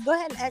go. Well, go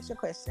ahead and ask your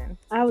question.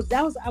 I was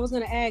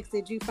going to ask,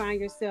 did you find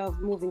yourself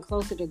moving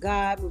closer to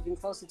God, moving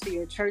closer to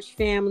your church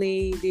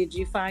family? Did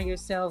you find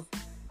yourself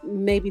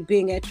maybe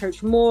being at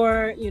church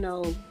more,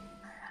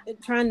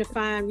 trying to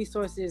find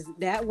resources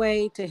that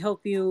way to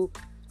help you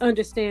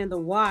understand the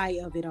why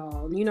of it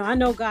all? I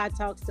know God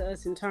talks to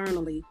us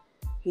internally,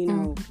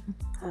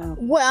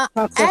 Well,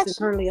 talks to us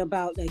internally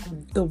about like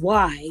the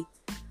why.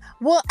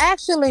 Well,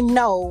 actually,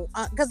 no,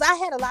 because I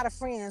had a lot of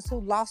friends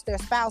who lost their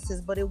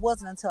spouses, but it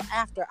wasn't until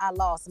after I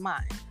lost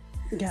mine.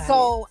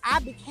 So I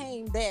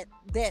became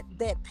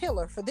that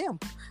pillar for them,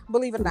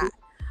 believe it or not.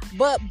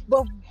 But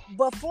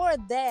before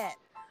that,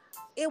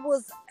 it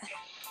was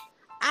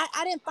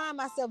I didn't find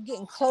myself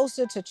getting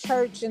closer to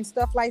church and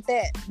stuff like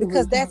that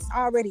because that's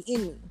already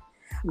in me.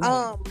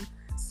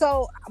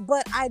 So,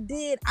 but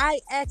I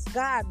asked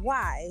God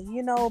why.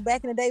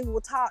 Back in the day we were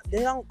taught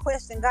they don't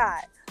question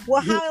God.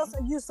 Well, how else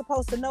are you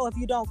supposed to know if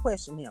you don't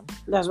question him?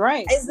 That's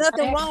right. There's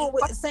nothing wrong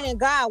with saying,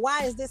 God,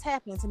 why is this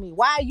happening to me?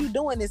 Why are you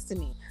doing this to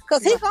me?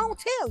 Because he gonna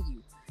tell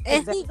you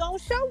and he gonna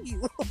show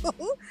you.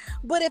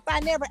 But if I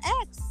never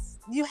ask,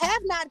 you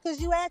have not because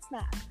you ask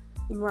not.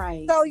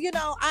 Right. So,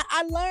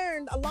 I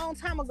learned a long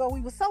time ago, we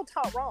were so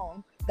taught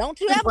wrong.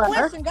 Don't you ever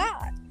question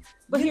God.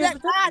 But here's the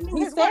thing.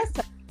 He says,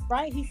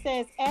 right? He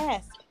says,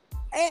 ask.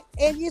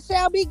 And you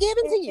shall be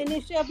given to you. And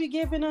it shall be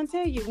given unto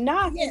you.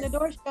 Knock, and the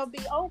door shall be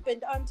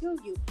opened unto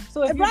you.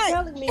 So if you're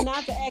telling me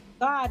not to ask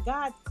God,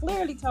 God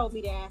clearly told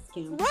me to ask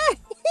him. Right.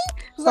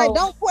 It's like,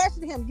 don't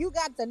question him. You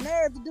got the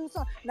nerve to do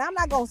something. Now, I'm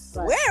not going to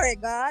swear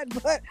at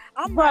God, but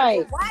I'm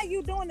like, why are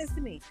you doing this to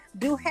me?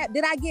 Did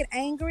I get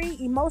angry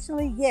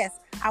emotionally? Yes,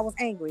 I was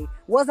angry.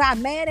 Was I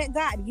mad at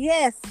God?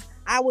 Yes,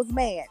 I was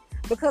mad.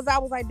 Because I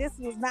was like, this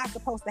was not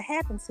supposed to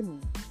happen to me.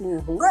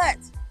 But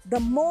the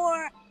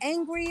more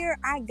angrier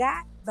I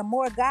got, the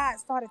more God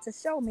started to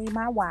show me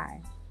my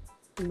why.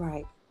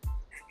 Right.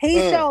 He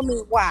showed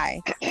me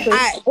why.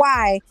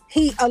 Why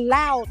he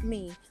allowed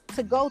me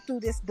to go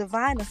through this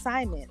divine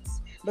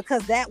assignments,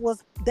 because that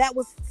was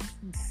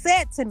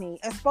said to me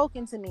or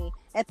spoken to me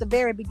at the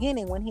very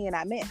beginning when he and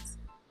I met.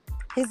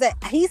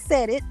 He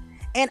said it,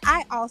 and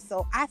I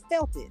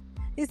felt it.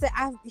 He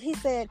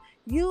said,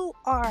 you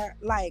are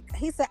like,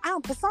 he said,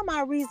 for some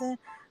odd reason,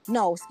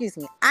 no, excuse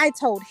me. I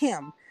told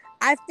him,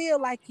 I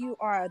feel like you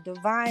are a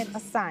divine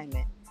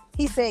assignment.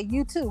 He said,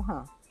 you too,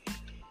 huh?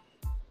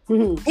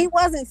 He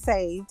wasn't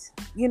saved.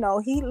 He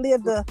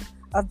lived a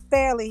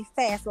fairly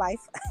fast life.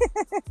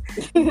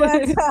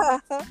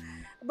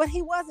 But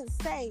he wasn't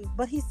saved.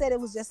 But he said it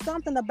was just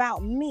something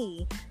about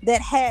me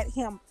that had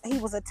him. He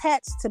was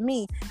attached to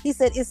me. He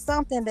said, it's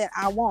something that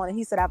I want.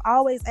 He said, I've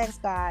always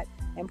asked God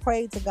and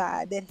prayed to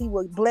God that he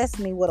would bless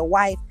me with a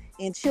wife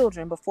and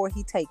children before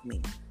he take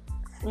me.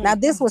 Now,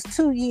 this was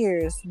 2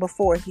 years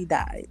before he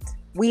died.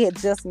 We had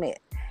just met.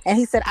 And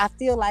he said, I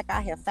feel like I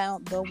have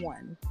found the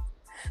one.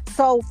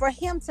 So for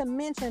him to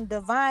mention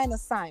divine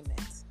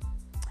assignments,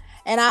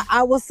 and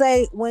I will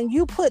say, when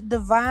you put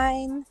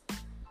divine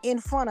in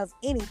front of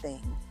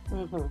anything,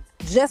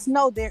 just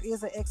know there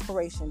is an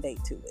expiration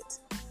date to it.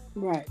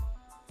 Right.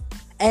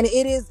 And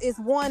it's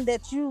one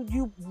that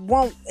you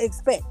won't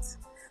expect.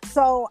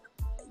 So,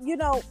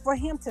 for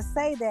him to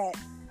say that,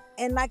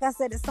 and like I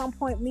said, at some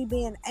point, me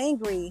being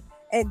angry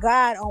at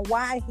God on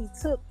why he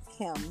took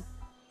him,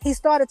 he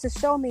started to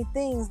show me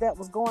things that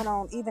was going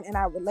on even in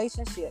our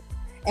relationship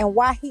and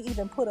why he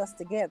even put us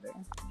together.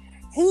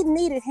 He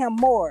needed him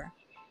more,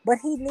 but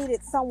he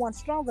needed someone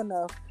strong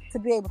enough to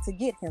be able to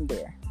get him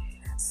there.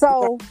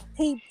 So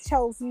he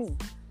chose me.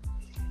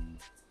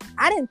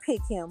 I didn't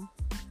pick him.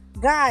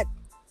 God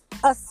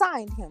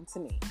assigned him to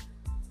me.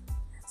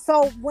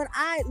 So when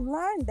I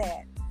learned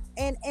that,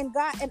 and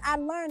I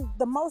learned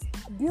the most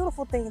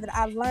beautiful thing that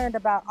I learned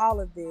about all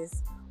of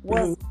this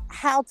was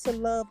how to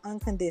love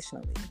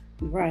unconditionally.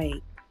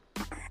 Right.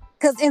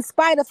 Because in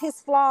spite of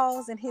his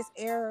flaws and his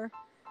error,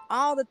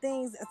 all the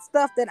things,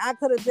 stuff that I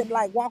could have been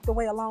like walked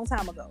away a long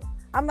time ago,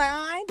 I'm like,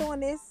 I ain't doing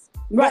this.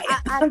 Right.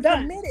 But I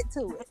committed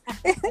to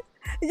it.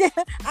 Yeah,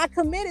 I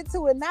committed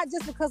to it, not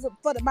just because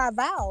for my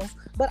vows,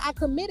 but I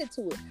committed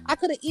to it. I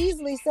could have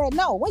easily said,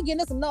 no, we're getting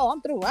this. No,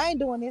 I'm through. I ain't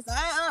doing this.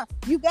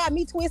 You got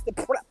me twisted,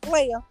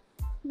 player.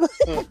 But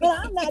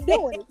I'm not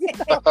doing it.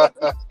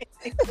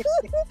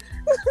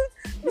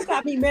 You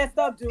got me messed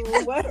up, dude.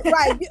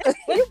 Right.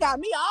 You got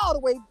me all the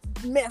way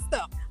messed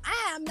up.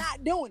 I am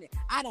not doing it.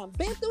 I done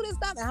been through this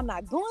stuff and I'm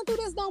not going through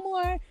this no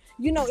more.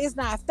 It's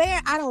not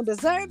fair. I don't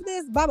deserve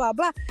this, blah, blah,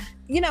 blah.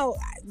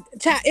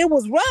 Child, it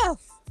was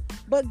rough.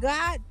 But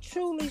God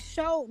truly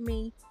showed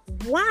me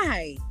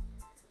why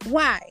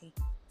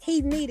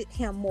he needed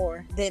him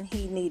more than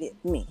he needed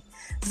me.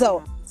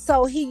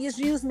 So he just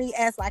used me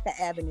as like an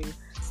avenue.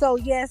 So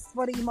yes,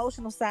 for the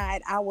emotional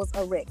side, I was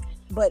a wreck.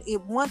 But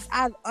once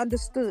I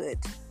understood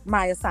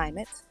my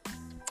assignment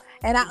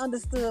And I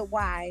understood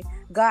why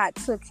God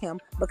took him,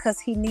 because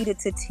he needed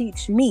to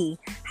teach me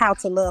how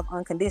to love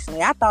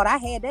unconditionally. I thought I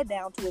had that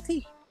down to a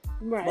T,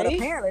 but Right.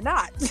 apparently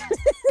not.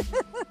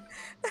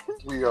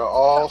 We are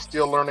all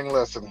still learning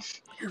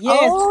lessons.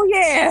 Yes, Oh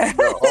yeah.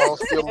 We are all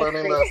still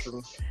learning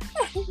lessons.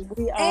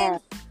 we and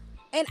are.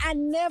 and I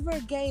never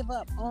gave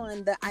up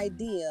on the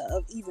idea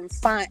of even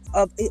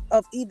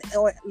of even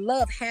or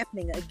love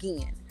happening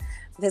again,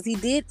 because he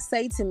did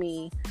say to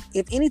me,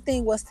 if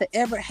anything was to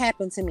ever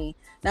happen to me.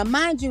 Now,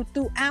 mind you,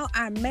 throughout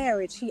our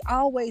marriage, he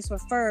always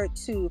referred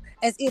to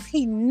as if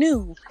he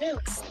knew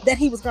that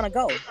he was gonna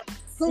go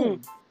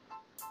soon.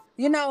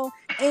 You know,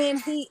 and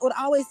he would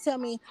always tell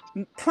me,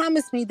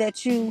 promise me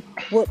that you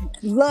would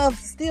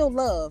still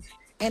love,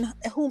 and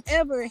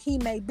whomever he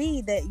may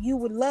be, that you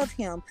would love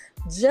him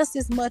just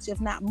as much, if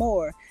not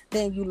more,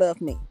 than you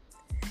love me.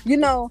 You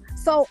know,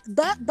 so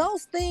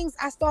those things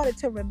I started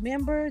to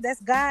remember.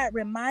 That's God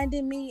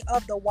reminding me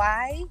of the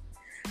why.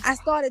 I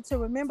started to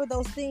remember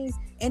those things,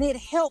 and it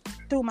helped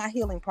through my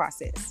healing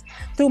process,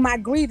 through my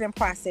grieving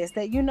process,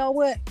 that, you know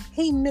what,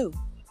 he knew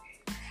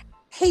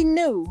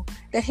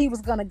that he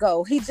was going to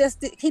go. He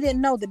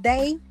didn't know the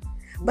day,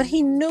 but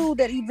he knew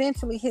that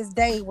eventually his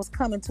day was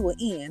coming to an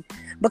end,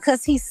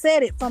 because he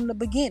said it from the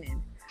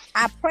beginning.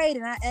 I prayed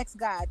and I asked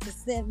God to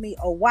send me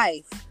a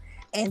wife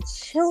and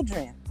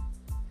children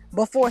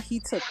before he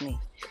took me.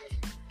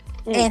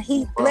 And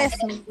he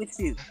blessed me with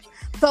you.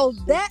 So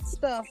that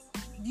stuff,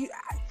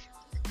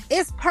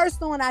 it's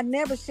personal, and I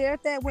never shared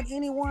that with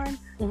anyone,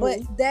 but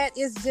that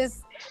is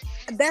just,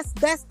 that's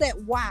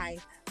that why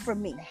for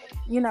me,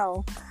 you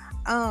know.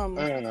 I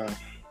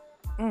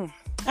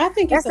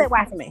think That's that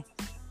why for me.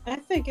 I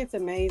think it's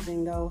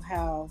amazing though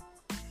how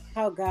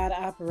God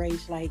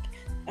operates. Like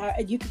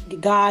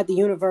God, the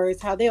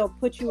universe, how they'll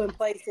put you in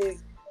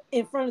places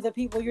in front of the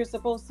people you're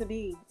supposed to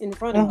be in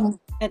front of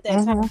at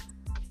that time.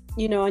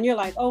 You know, and you're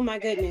like, oh my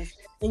goodness,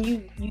 and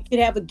you could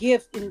have a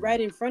gift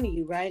right in front of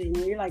you, right? And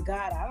you're like,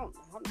 God, I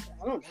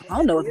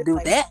don't know what to do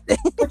with that.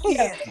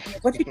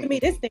 What you give me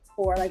this thing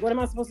for? Like, what am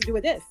I supposed to do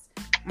with this?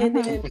 And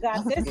then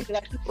God says to you,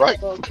 like, right.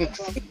 It's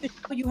to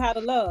show you how to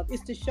love.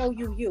 It's to show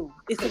you you.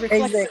 It's to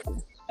reflect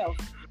yourself,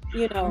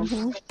 you know.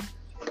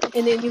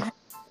 And then you have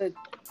to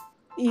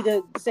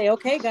either say,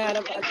 okay, God,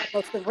 I'm going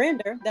to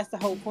surrender. That's the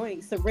whole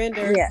point.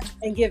 Surrender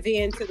and give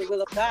in to the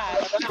will of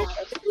God.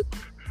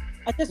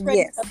 I just read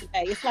it the other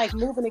day. It's like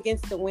moving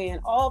against the wind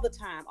all the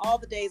time, all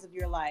the days of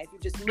your life. You're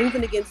just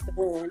moving against the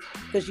wind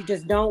because you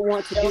just don't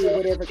want to do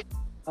whatever you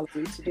tell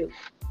you to do.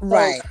 So,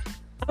 right.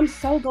 I'm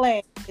so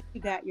glad that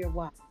you got your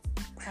wife.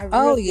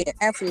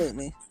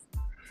 Absolutely.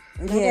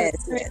 Yes.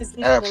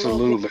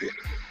 Absolutely.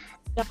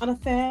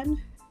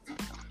 Jonathan?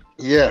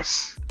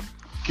 Yes.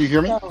 Can you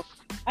hear me? So,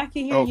 I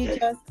can hear you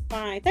just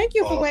fine. Thank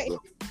you for waiting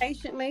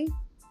patiently.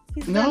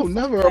 No,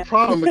 never a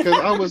problem, because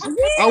I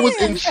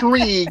was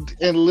intrigued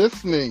and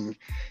listening.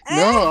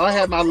 No, I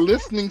had my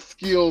listening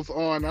skills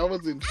on. I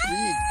was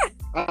intrigued.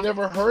 I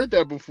never heard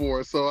that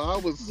before, so I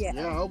had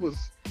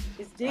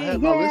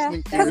my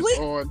listening skills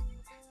on.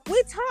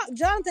 We talked,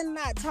 Jonathan and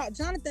I talked.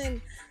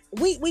 Jonathan,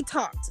 we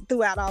talked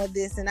throughout all of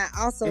this, and I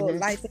also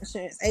life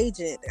insurance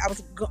agent. I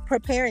was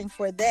preparing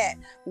for that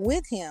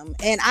with him,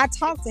 and I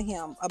talked to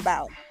him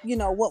about, you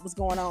know, what was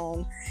going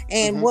on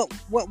and what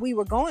we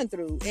were going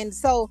through. And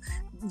so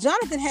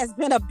Jonathan has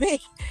been a big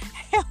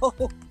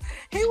help.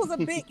 He was a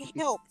big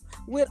help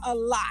with a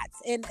lot.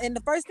 And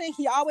the first thing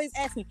he always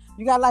asked me,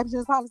 you got a life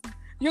insurance policy?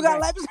 You got a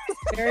life insurance?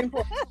 Very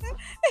important.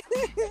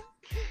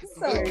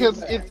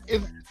 Because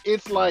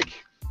it's like,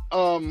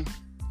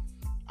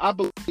 I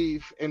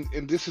believe, and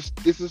this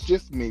is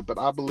just me, but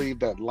I believe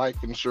that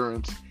life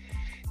insurance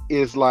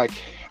is like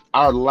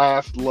our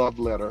last love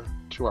letter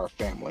to our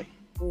family.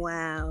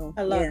 Wow.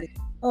 I love it.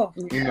 Oh,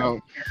 you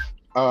know,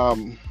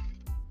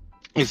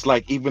 it's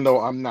like, even though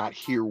I'm not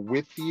here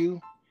with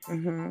you,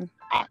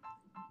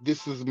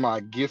 this is my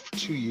gift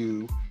to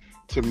you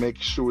to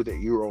make sure that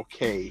you're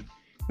okay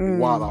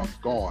while I'm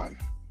gone.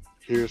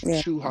 Here's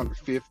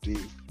 250,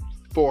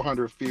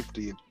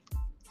 450,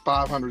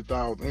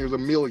 500,000. Here's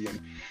 $1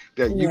 million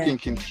that you can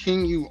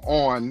continue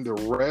on the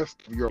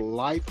rest of your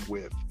life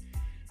with,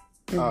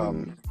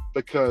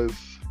 because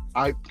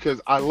I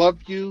love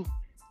you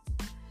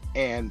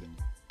and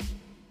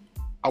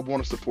I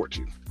want to support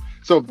you.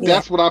 So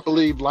that's what I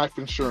believe life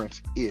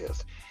insurance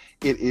is.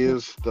 It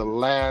is the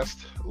last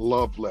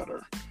love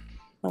letter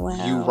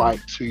you write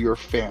to your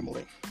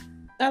family.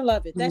 I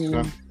love it. That's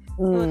in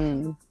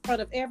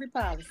front of every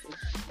policy.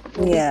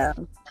 Yeah.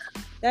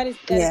 That is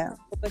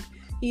but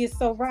he is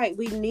so right.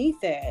 We need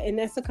that. And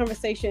that's a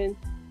conversation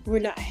we're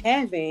not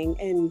having.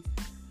 And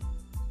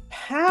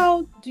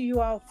how do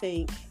you all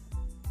think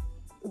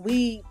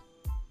we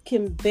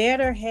can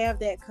better have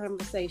that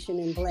conversation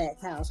in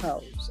Black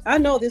households? I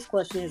know this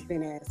question has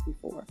been asked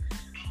before.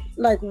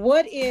 Like,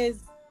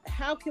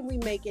 how can we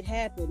make it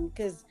happen?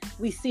 Because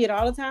we see it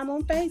all the time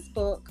on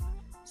Facebook.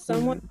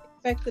 Someone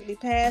unexpectedly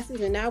passes,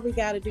 and now we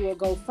got to do a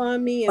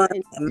GoFundMe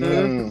and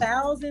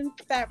 1,000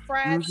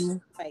 fried.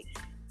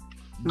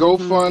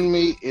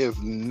 GoFundMe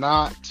is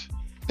not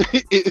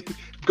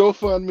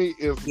GoFundMe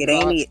is It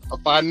ain't not it. a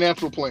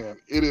financial plan.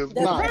 It is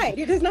That's not. right.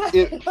 It is not.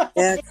 It,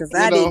 Yeah, because you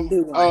I know, didn't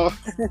do one.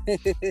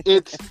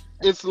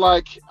 it's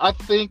like I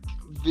think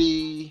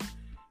the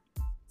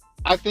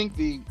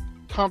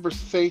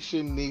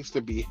conversation needs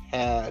to be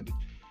had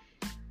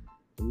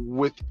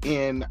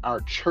within our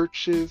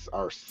churches,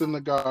 our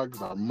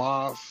synagogues, our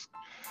mosques,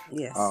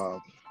 Yes.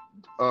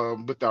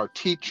 with our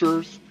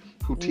teachers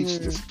who teach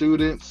the Mm,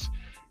 students,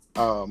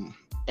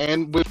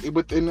 and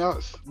within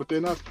us.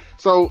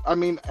 So I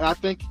mean, I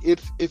think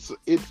it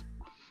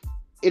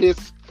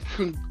is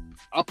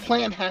a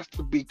plan has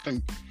to be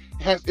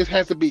it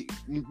has to be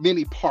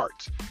many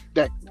parts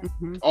that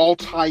mhm. all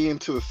tie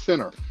into the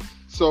center.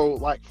 So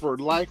like for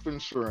life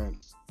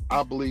insurance,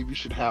 I believe you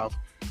should have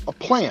a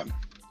plan.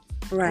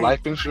 Right.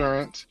 Life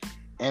insurance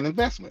and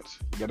investments.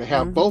 You got to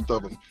have Hmm. both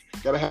of them.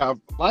 You got to have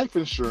life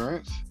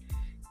insurance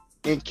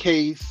in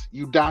case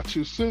you die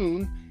too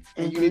soon,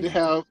 and you Hmm. need to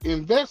have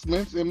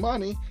investments and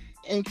money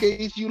in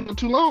case you live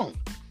too long.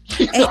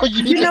 And You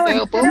you need know to what?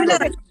 have both of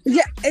them.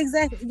 Yeah,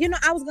 exactly.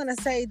 I was gonna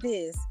say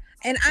this,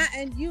 and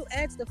you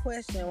asked the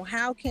question,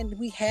 how can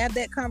we have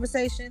that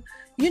conversation?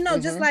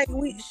 Just Hmm. like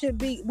we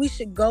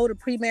should go to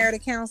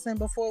premarital counseling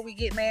before we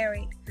get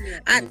married. Yeah.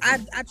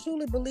 I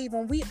truly believe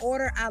when we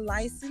order our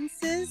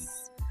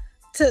licenses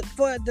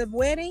for the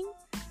wedding,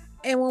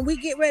 and when we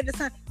get ready to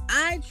sign,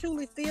 I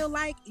truly feel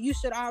like you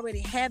should already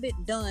have it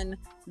done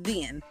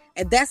then.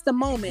 And that's the Hmm.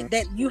 moment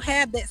that you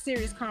have that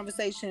serious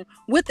conversation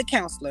with the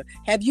counselor.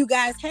 Have you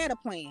guys had a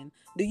plan?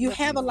 Do you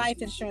have a life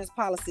insurance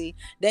policy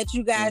that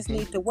you guys Hmm.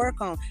 need to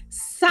work on?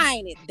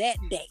 Sign it that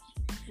day.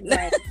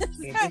 Right.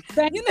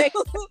 Thank You you.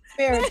 know,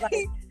 Very like,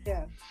 right.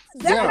 Yeah.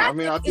 that's Yeah, what I I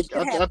mean, think it should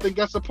I happen. think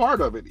that's a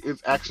part of it.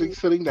 It's actually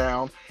sitting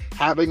down,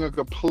 having a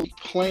complete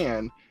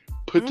plan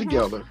put Hmm.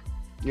 together.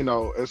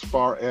 As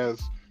far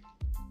as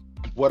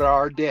what are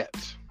our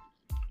debts,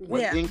 Yeah.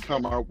 what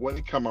income are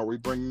we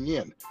bringing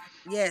in?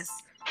 Yes.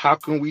 How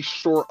can we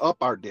shore up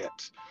our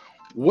debts?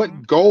 Hmm.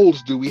 What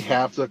goals do we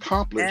have to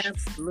accomplish that are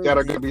Absolutely.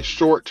 going to be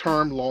short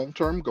term, long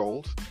term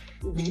goals?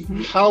 Mhm.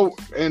 Hmm. How,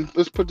 and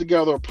let's put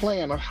together a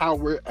plan of how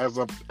we're as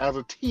a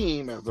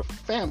team, as a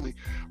family,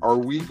 are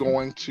we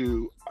going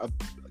to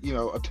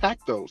attack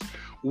those?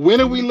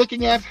 When are we Hmm.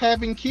 looking at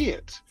having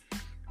kids?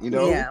 You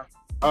know, Yeah.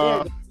 Very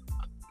uh, good.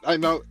 I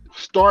know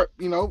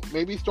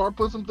maybe start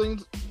putting some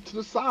things to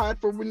the side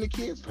for when the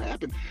kids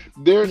happen.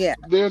 Yeah.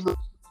 There's a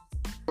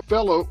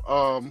fellow,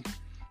 I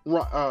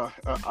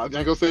ain't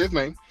gonna say his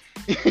name.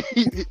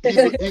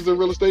 He's a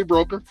real estate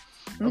broker.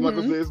 I'm not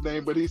gonna Hmm. say his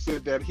name, but he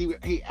said that he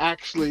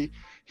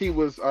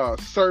was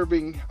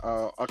serving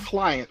a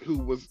client who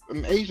was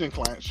an Asian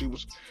client. She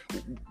was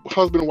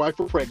husband and wife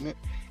were pregnant,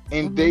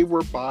 and Hmm. they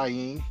were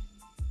buying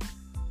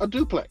a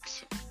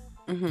duplex.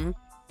 Hmm.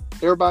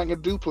 They were buying a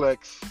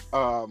duplex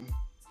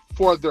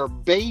for their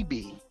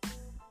baby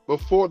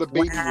before the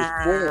baby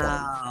was born.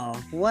 Wow.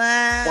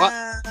 Why?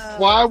 Wow.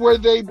 Why were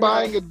they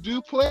buying a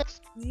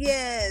duplex?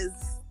 Yes.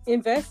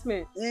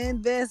 Investment.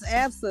 Invest.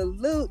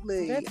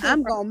 Absolutely. Investment.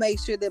 I'm going to make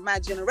sure that my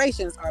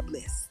generations are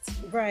blessed.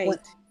 Right.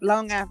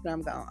 Long after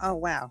I'm gone. Oh,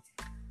 wow.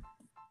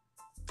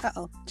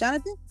 Uh-oh.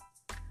 Jonathan?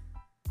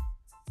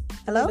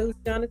 Hello? We lose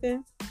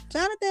Jonathan.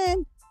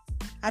 Jonathan?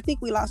 I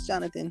think we lost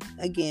Jonathan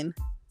again.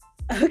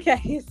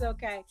 Okay, it's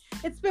okay.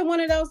 It's been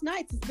one of those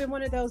nights. It's been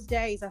one of those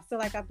days. I feel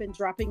like I've been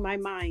dropping my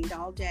mind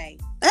all day.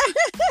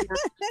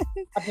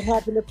 I've been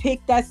having to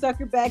pick that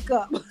sucker back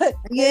up. But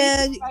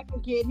Yeah. maybe if I can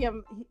get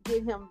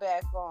him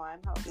back on.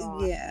 Hold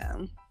on.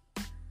 Yeah.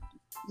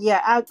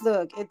 Yeah,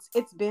 look,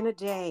 it's been a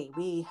day.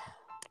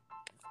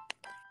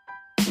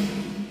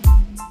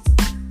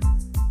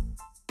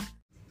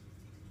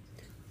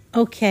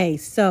 Okay,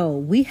 so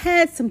we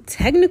had some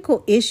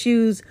technical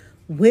issues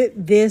with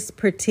this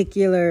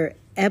particular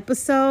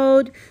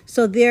episode.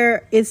 So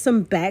there is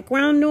some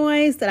background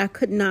noise that I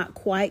could not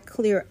quite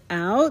clear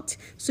out.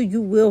 So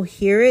you will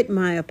hear it.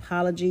 My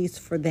apologies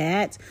for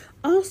that.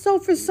 Also,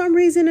 for some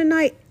reason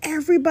tonight,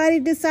 everybody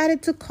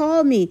decided to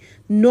call me.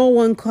 No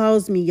one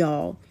calls me,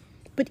 y'all.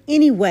 But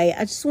anyway,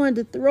 I just wanted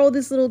to throw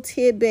this little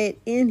tidbit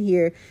in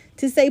here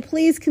to say,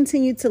 please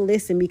continue to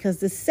listen, because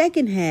the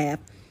second half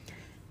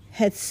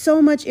had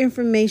so much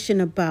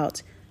information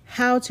about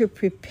how to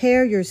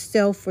prepare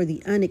yourself for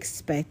the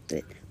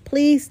unexpected.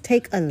 Please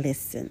take a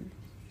listen.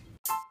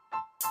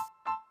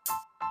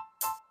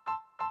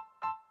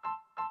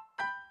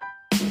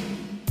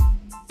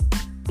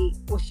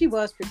 Well, she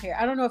was prepared.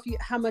 I don't know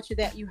how much of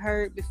that you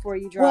heard before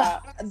you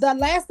dropped. Well, the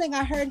last thing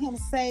I heard him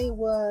say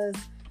was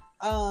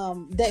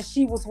that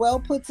she was well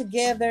put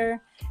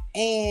together,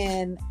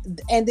 and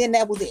then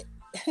that was it.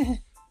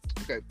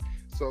 Okay,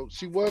 so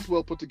she was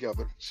well put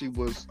together. She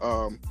was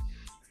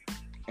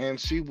and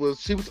she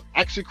was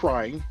actually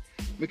crying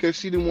because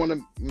she didn't want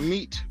to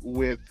meet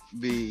with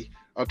the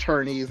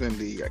attorneys and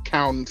the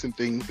accountants and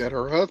things that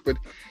her husband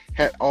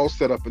had all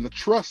set up in the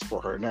trust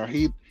for her. Now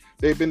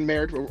they've been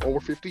married for over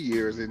 50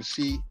 years, and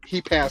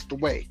he passed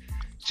away.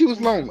 She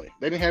was lonely.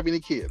 They didn't have any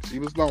kids. She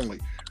was lonely.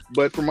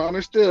 But from what I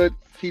understood,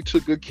 he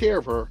took good care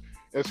of her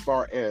as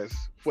far as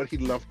what he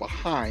left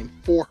behind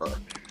for her.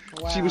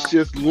 She was Wow.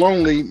 just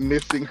lonely,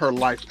 missing her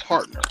life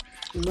partner.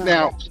 Right.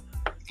 Now,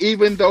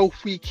 even though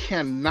we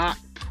cannot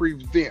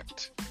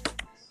prevent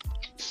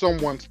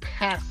someone's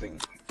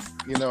passing,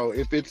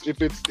 if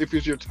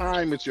it's your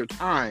time, it's your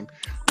time.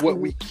 What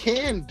we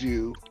can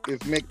do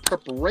is make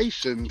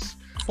preparations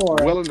For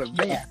well it. in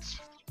advance.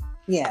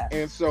 Yeah.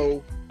 And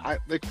so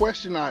the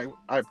question I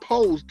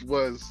posed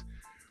was,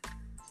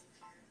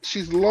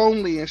 she's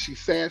lonely and she's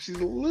sad. She's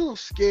a little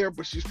scared,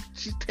 but she's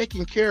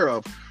taken care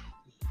of.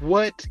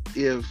 What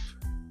if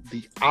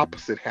the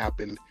opposite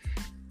happened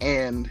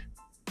and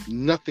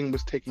nothing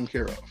was taken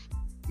care of?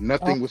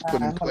 Nothing was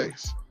put in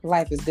place.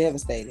 Life is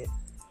devastated.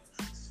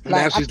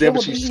 Now she's it there, but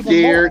would be she's even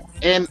scared, more.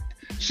 and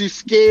she's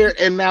scared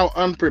and now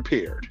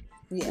unprepared.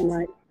 Yeah.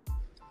 Right.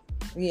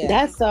 Yeah.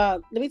 That's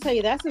let me tell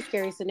you, that's a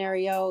scary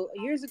scenario.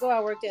 Years ago I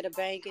worked at a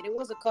bank, and it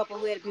was a couple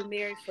who had been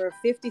married for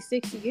 50,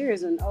 60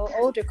 years, an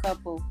older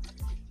couple.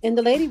 And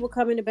the lady would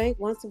come in the bank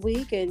once a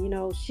week,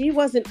 and she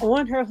wasn't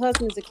on her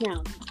husband's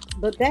account.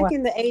 But back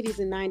in the 80s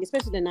and 90s,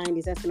 especially the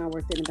 90s, that's when I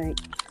worked in the bank.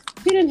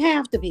 She didn't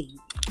have to be.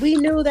 We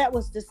knew that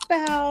was the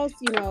spouse,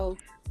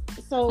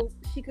 so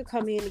she could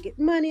come in and get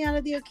money out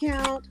of the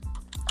account.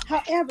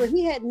 However,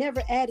 he had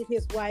never added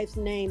his wife's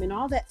name in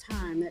all that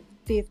time, that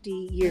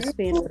 50-year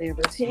span or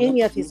whatever, to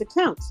any of his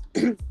accounts.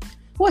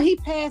 Well, he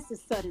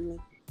passes suddenly.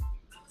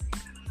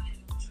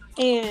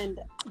 And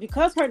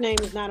because her name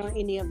is not on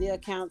any of the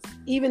accounts,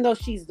 even though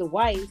she's the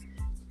wife,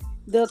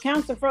 the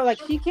accounts are for,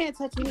 she can't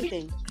touch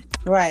anything.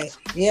 Right.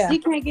 Yeah. She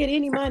can't get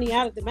any money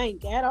out of the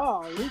bank at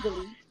all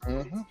legally.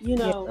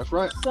 Mm-hmm. That's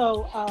right.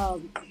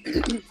 So,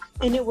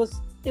 and it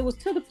was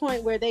to the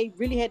point where they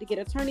really had to get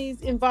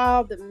attorneys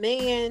involved. The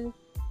man,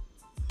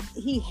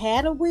 he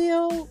had a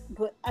will,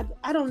 but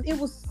I don't. It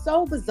was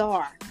so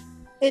bizarre,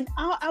 and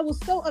I was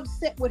so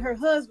upset with her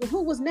husband,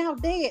 who was now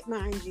dead,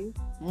 mind you.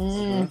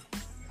 Mm.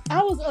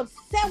 I was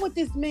upset with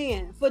this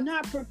man for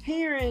not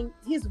preparing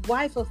his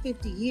wife of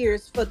 50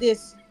 years for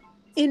this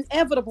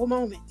inevitable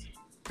moment.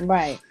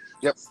 Right.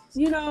 Yep.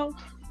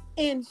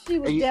 And she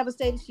was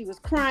devastated. She was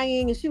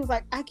crying, and she was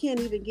like, I can't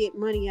even get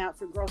money out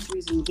for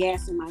groceries and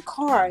gas in my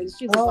car. And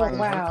she was like,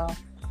 wow.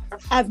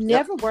 I've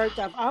never worked.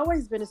 I've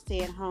always been a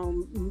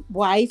stay-at-home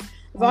wife.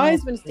 I've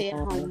always been a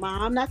stay-at-home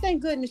mom. Now,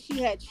 thank goodness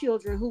she had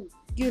children who,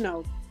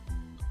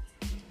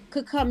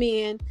 could come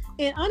in.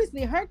 And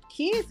honestly, her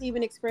kids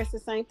even expressed the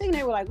same thing.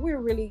 They were like,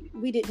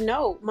 we didn't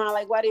know. Ma,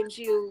 why didn't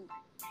you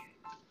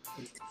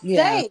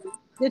say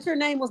that your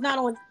name was not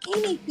on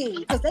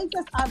anything? Because they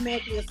just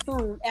automatically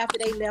assumed after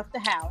they left the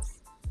house,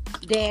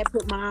 Dad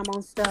put Mom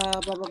on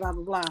stuff, blah, blah, blah,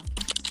 blah, blah.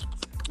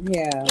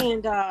 Yeah.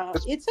 And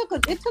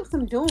it took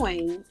some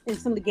doing and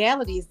some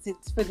legalities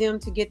for them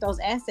to get those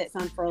assets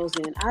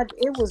unfrozen.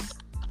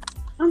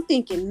 I'm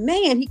thinking,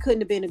 man, he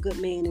couldn't have been a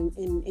good man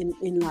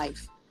in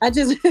life. I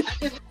just,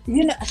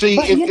 see,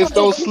 it's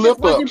those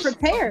slip ups. Wasn't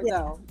prepared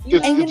though.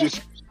 You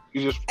just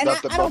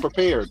not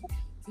prepared.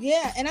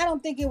 Yeah, and I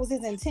don't think it was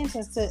his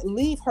intentions to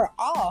leave her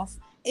off.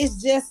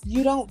 It's just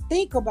you don't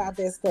think about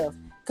that stuff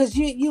because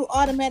you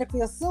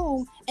automatically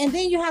assume, and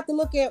then you have to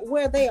look at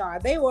where they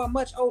are. They were a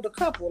much older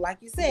couple, like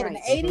you said, in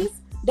the 80s.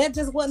 That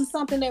just wasn't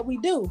something that we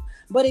do.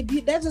 But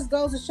that just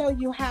goes to show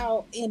you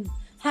how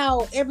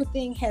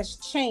everything has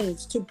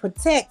changed to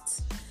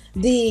protect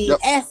the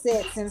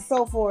assets and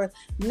so forth.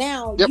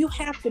 Now you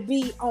have to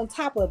be on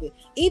top of it.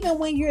 Even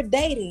when you're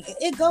dating,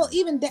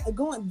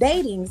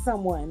 dating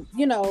someone,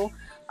 you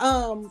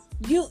want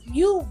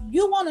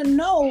to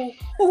know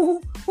who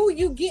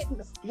you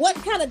getting, what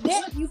kind of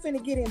debt you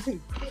finna get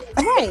into.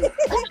 Right.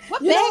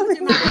 What bags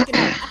am I picking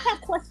up? I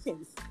have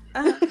questions.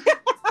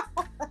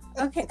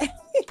 Okay. I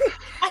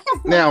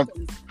have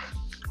questions.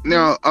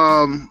 Now,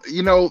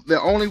 the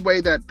only way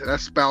that a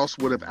spouse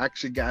would have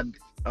actually got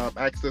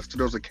access to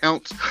those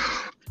accounts,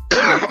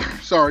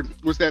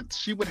 was that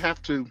she would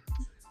have to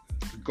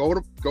go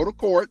to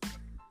court,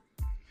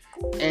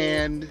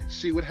 and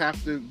she would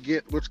have to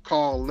get what's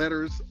called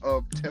letters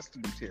of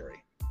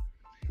testamentary.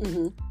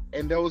 Mm-hmm.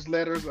 And those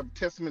letters of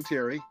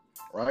testamentary,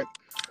 right,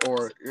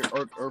 or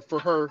for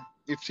her,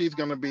 if she's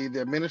going to be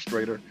the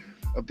administrator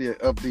of the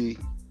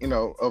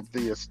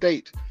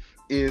estate,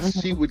 is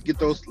she would get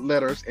those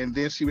letters, and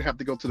then she would have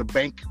to go to the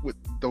bank with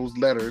those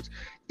letters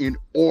in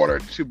order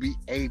to be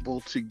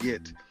able to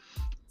get,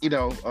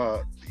 order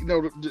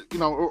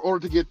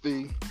to get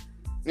the,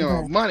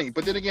 money.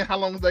 But then again, how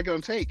long is that going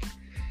to take?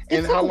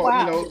 And how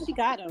long, she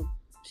got them.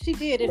 She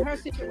did. In her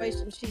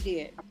situation, she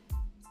did.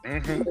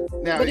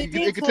 Mm-hmm. Now,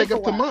 it could take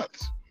up to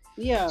months.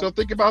 Yeah. So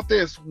think about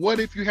this. What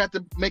if you had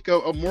to make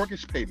a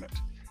mortgage payment?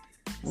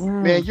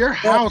 Man, your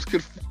house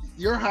could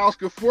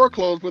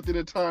foreclose within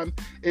the time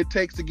it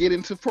takes to get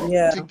into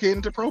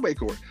probate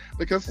court,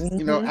 because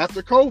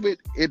after COVID,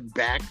 it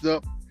backed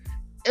up.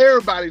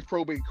 Everybody's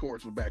probate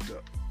courts were backed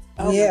up.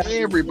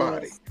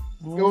 Everybody. It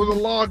was a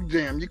log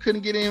jam. You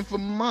couldn't get in for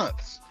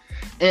months.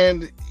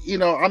 And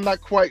I'm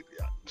not quite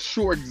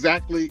sure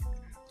exactly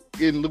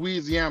in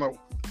Louisiana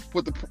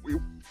what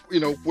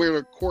where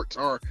the courts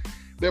are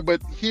there,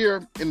 but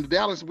here in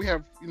Dallas we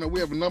have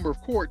a number of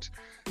courts,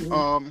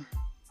 and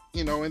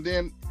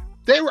then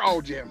They were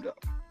all jammed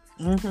up,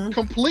 Mm-hmm.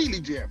 completely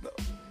jammed up.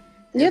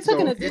 Yeah, it And took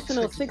an so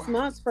additional took a 6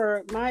 months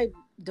for my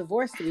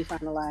divorce to be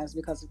finalized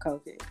because of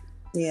COVID.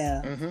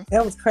 Yeah, Mm-hmm.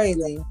 that was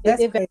crazy. It,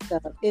 That's it crazy.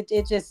 messed up.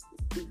 It's just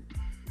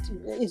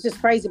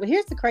crazy. But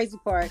here's the crazy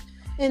part,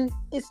 and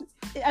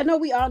I know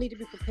we all need to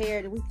be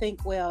prepared, and we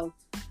think, well,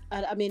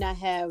 I mean, I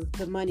have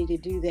the money to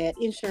do that.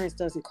 Insurance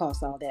doesn't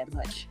cost all that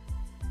much.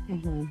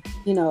 Mm-hmm.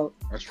 You know,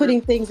 That's putting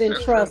true. things in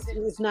That's trust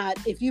true. is not.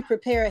 If you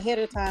prepare ahead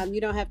of time,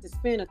 you don't have to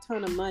spend a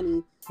ton of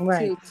money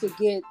Right. to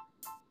get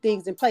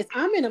things in place.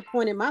 I'm in a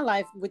point in my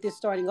life with this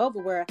starting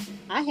over where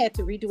I had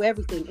to redo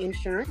everything.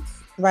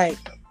 Insurance. Right.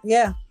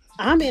 Yeah.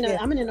 I'm in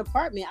Yeah. an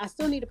apartment. I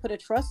still need to put a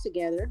trust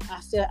together. I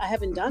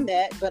haven't done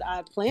that, but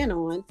I plan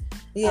on.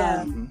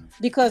 Yeah.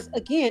 Because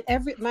again,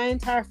 my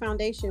entire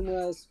foundation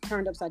was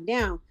turned upside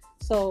down.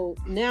 So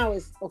now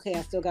it's okay.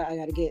 I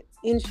got to get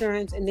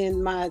insurance, and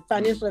then my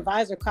financial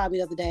advisor called me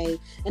the other day,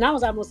 and I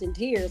was almost in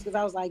tears because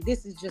I was like,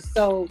 "This is just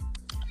so."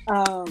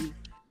 I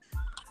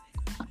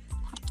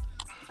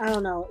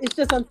don't know. It's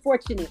just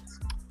unfortunate,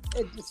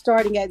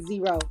 starting at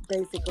zero,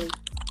 basically.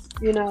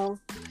 You know.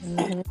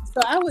 Mm-hmm.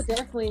 So I would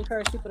definitely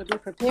encourage people to be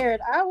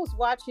prepared. I was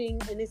watching,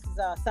 and this is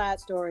a side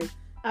story.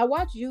 I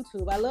watch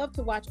YouTube. I love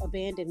to watch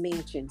abandoned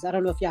mansions. I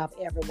don't know if y'all have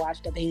ever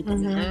watched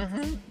abandoned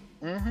mansions.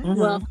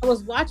 Well, I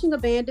was watching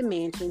abandoned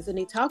mansions, and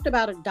they talked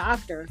about a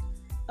doctor,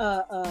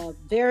 a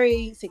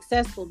very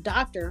successful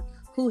doctor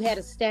who had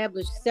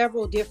established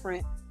several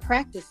different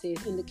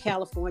practices in the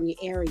California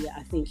area.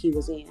 I think he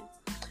was in,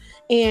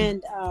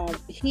 and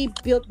he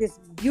built this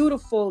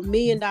beautiful $1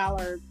 million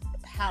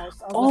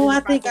house. Oh, I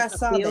think I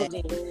saw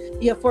that.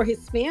 Yeah, for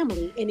his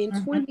family. And in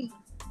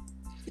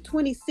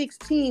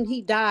 2016,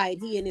 he died.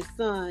 He and his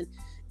son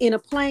in a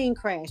plane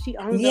crash. He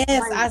owns a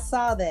plane. I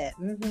saw that.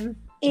 Mm-hmm.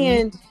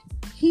 And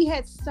he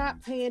had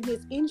stopped paying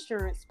his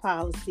insurance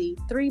policy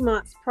 3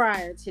 months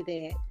prior to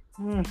that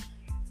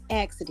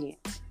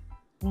accident.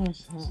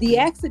 Mm-hmm. The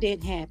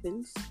accident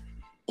happens,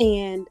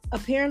 and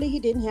apparently he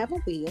didn't have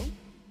a will.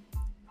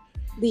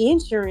 The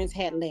insurance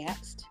had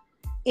lapsed.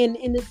 And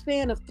in the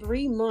span of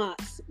 3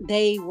 months,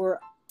 they were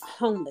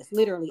homeless,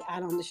 literally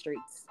out on the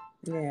streets.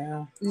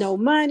 Yeah. No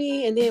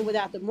money. And then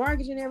without the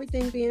mortgage and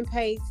everything being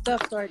paid,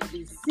 stuff started to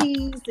be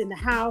seized in the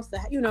house,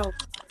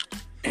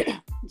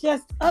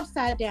 just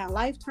upside down.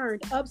 Life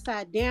turned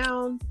upside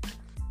down,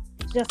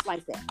 just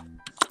like that.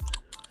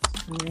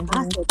 Mm-hmm.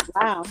 I said,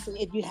 wow. So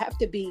you have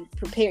to be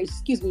prepared.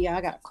 Excuse me, y'all,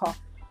 I got a cough.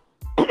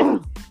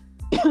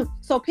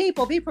 So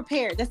people, be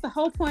prepared. That's the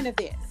whole point of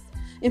this.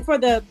 And for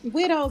the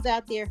widows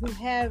out there who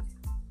have,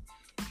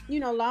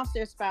 lost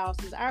their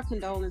spouses, our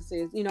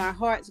condolences. Our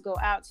hearts go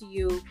out to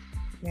you.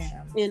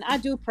 Yeah. And I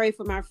do pray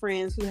for my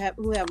friends who have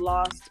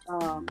lost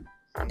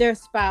their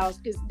spouse,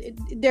 because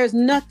there's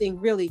nothing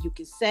really you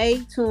can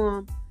say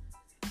to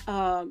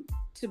them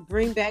to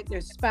bring back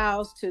their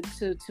spouse, to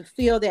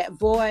fill that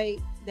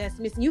void that's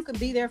missing. You can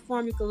be there for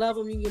them, you can love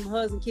them, you can give them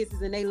hugs and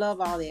kisses, and they love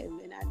all that,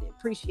 and I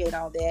appreciate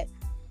all that.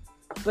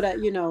 But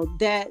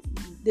that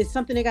there's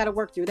something they got to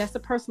work through. That's a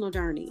personal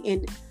journey,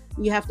 and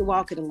you have to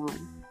walk it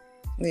alone.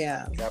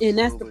 Yeah. Absolutely. And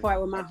that's the part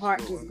where my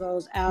heart just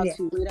goes out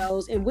to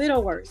widows and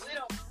widowers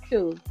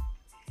too.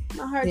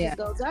 My heart just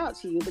goes out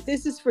to you. But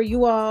this is for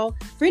you all.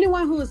 For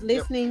anyone who is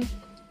listening,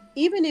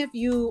 even if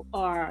you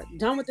are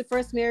done with the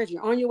first marriage,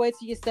 you're on your way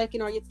to your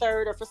second or your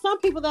third, or for some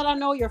people that I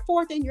know, your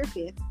fourth and your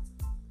fifth.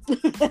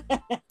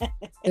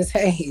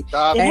 Hey,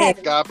 God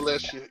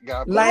bless you.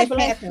 God bless life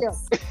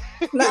happens.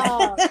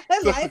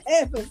 Life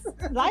happens.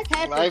 Life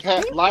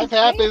happens. Life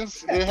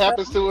happens. It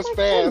happens to us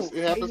fast.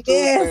 It happens to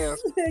us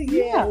fast.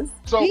 Yes.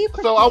 So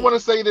I want to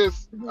say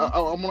this.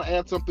 I'm going to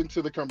add something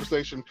to the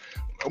conversation.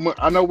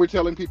 I know we're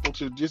telling people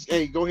to just,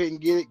 go ahead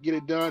and get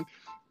it done.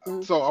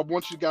 So I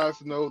want you guys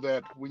to know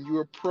that when you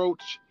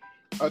approach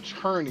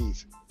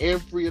attorneys,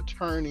 every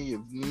attorney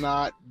is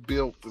not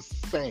built the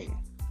same.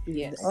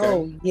 Yes. Okay.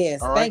 Oh,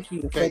 yes. Right. Thank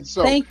you. Okay.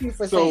 Thank you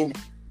for saying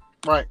that.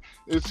 Right.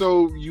 And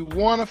so you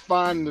want to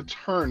find an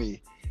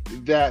attorney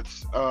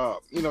that's,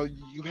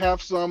 you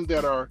have some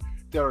that are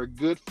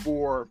good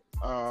for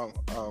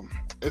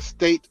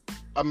estate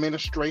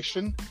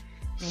administration,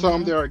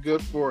 some that are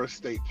good for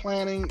estate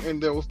planning,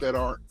 and those that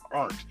aren't.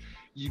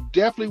 You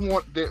definitely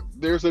want that.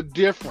 There's a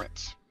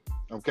difference.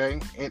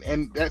 Okay.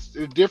 And that's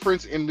the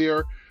difference in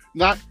there.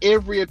 Not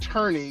every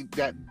attorney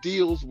that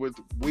deals with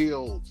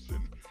wills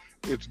and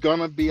it's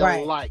gonna be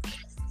alike.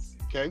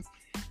 Okay.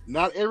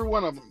 Not every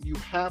one of them. You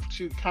have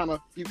to you kind of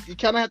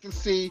have to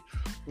see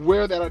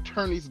where that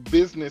attorney's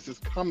business is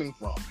coming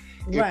from.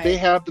 If they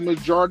have the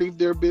majority of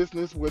their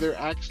business where they're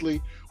a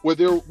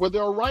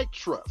right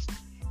trust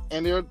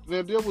and they're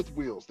deal with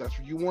wills, that's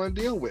what you want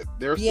to deal with.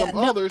 There's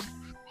others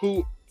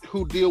who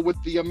deal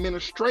with the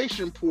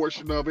administration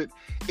portion of it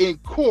in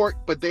court,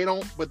 but they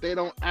don't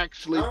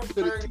actually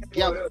put it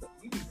together.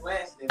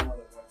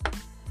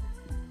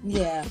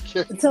 Yeah.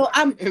 Okay. So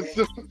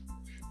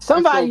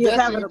somebody is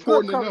that's having a good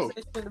important to know.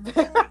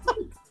 conversation.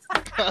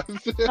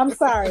 I'm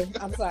sorry.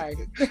 I'm sorry.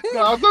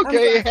 No, it's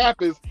okay. It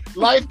happens.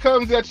 Life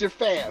comes at you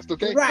fast.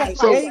 Okay. Right.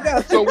 So, there you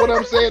go. so what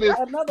I'm saying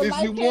Another is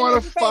life you came want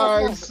at to you fast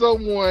find moment.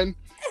 someone,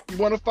 you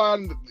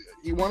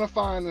want to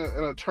find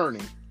an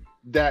attorney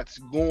that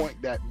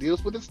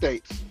deals with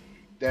estates,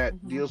 that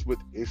Mhm. deals with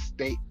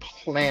estate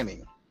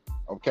planning.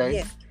 Okay.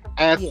 Yes.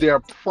 As Yes. their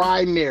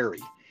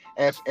primary,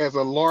 as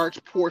a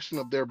large portion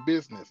of their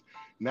business,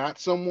 not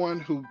someone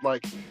who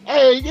like,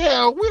 hey,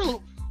 yeah, we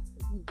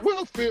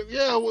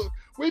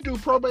do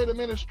probate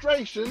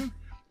administration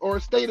or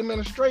estate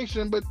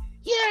administration, but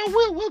yeah,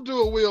 we'll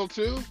do a will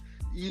too.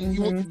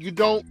 You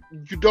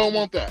don't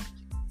want that.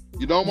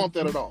 You don't want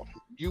that at all.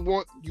 You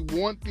want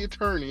the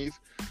attorneys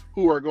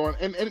who are going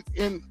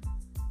and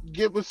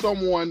get with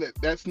someone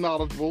that's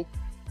knowledgeable.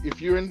 If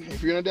you're in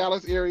the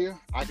Dallas area,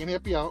 I can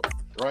help you out,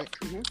 right?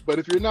 Mhm. But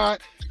if you're not,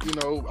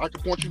 I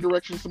can point you in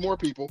direction to some more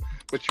people.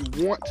 But you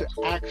want to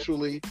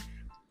actually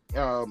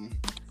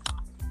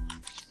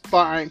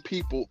find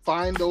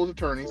those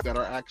attorneys that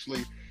are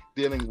actually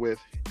dealing with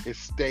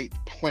estate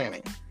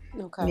planning.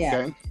 Okay. Yeah.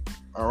 Okay,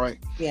 all right.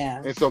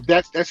 Yeah. And so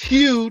that's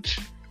huge.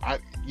 I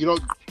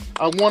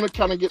want to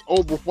kind of get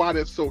over why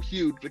that's so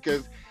huge,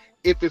 because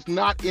if it's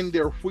not in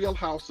their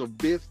wheelhouse of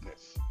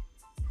business,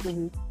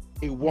 Mhm.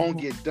 it won't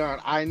get done.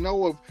 I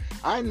know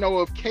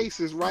of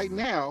cases right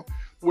now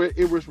where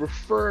it was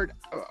referred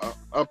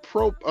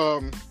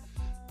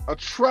a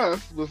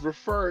trust was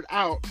referred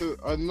out to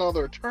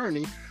another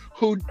attorney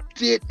who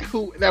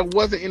that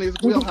wasn't in his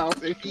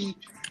wheelhouse, and he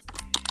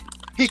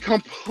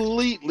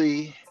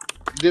completely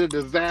did a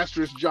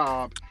disastrous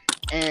job,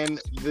 and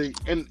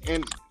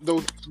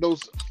those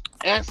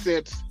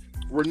assets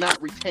were not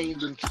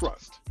retained in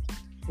trust.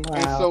 Wow.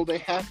 And so they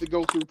have to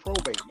go through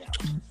probate now.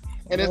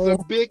 And it's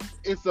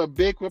a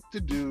big what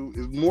to do.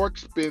 It's more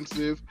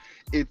expensive.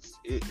 It's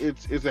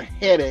a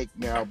headache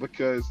now,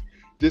 because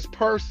this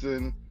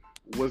person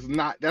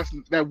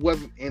that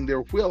wasn't in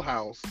their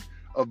wheelhouse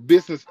of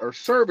business or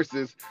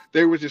services.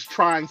 They were just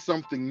trying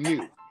something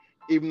new,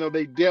 even though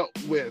they dealt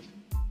with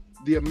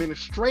the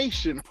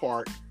administration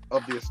part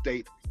of the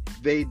estate.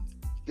 They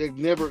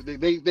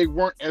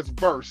weren't as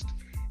versed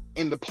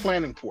in the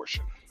planning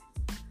portion.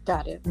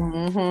 Got it.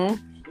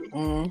 Mm-hmm.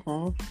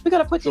 Mm-hmm. We're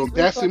gonna put So these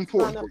that's resources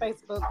important on for the you.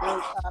 Facebook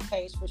group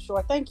page for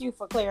sure. Thank you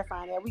for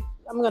clarifying that.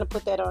 I'm gonna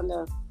put that on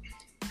the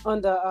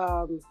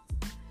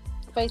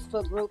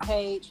Facebook group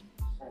page.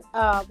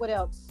 What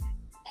else?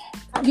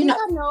 I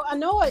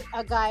know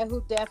a guy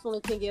who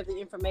definitely can give the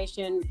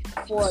information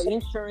for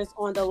insurance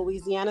on the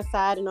Louisiana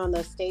side and on the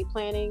estate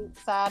planning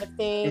side of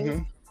things.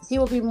 Mhm. He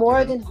will be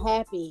more than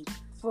happy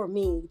for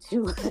me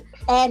to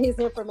add his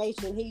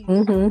information.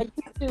 Mm-hmm. I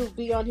used to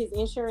be on his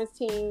insurance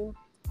team,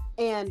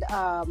 and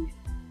I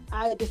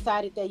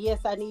decided that yes,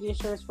 I need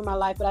insurance for my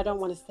life, but I don't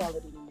want to sell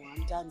it anymore.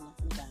 I'm done.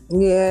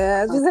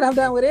 Yeah, she said I'm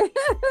done with it.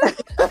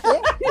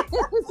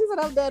 She said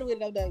I'm done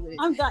with it.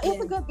 I'm done. Yeah.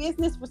 It's a good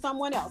business for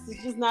someone else.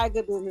 It's just not a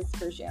good business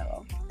for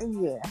Cheryl.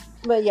 Yeah.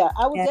 But yeah,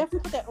 I will Yeah.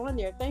 definitely put that on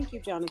there. Thank you,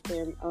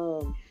 Jonathan.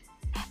 No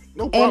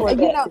And problem.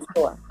 you know,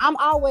 I'm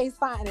always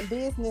finding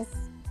business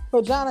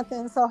for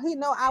Jonathan, so he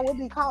know I will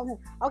be calling him.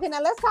 Okay, now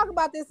let's talk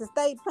about this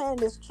estate plan,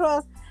 this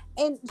trust.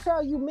 And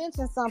Cheryl, you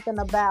mentioned something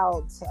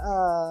about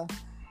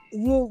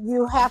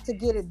you have to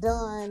get it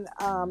done.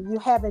 You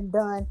haven't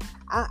done.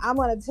 I'm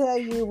going to tell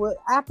you what.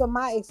 After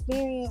my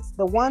experience,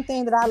 the one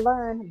thing that I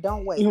learned: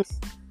 don't wait.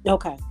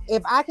 Okay.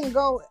 If I can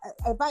go,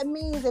 if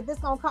it's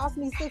going to cost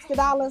me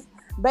 $60,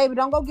 baby,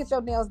 don't go get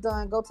your nails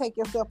done. Go take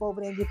yourself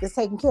over there and get this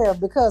taken care of,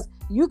 because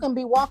you can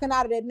be walking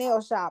out of that nail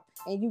shop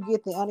and you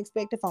get the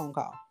unexpected phone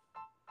call.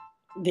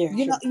 Very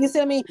You true. know, you see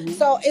what I mean? Mhm.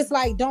 So it's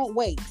like, don't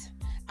wait.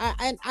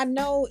 I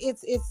know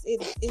it's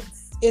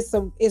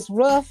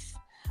rough,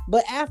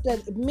 but after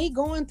me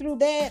going through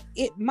that,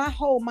 my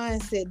whole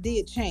mindset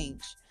did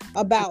change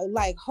about,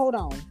 like, hold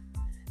on.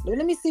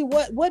 Let me see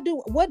what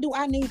do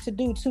I need to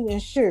do to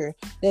ensure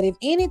that if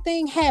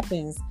anything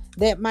happens,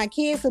 that my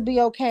kids will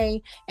be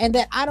okay and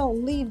that I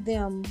don't leave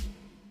them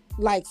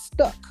like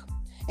stuck.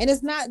 And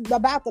it's not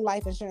about the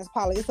life insurance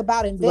policy. It's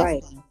about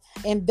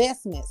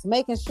investments,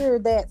 making sure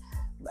that,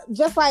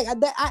 just like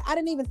that, I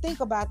didn't even think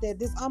about that.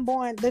 This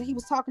unborn that he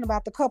was talking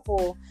about, the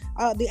couple,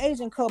 the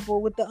Asian couple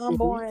with the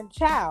unborn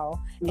child,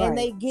 and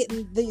they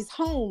getting these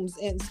homes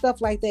and stuff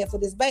like that for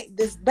this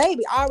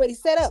baby already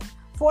set up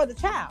for the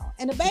child,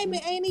 and the baby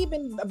ain't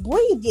even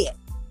breathed yet,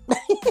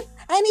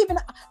 ain't even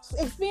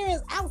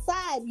experienced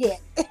outside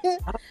yet.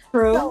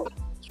 True. So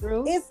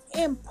True. it's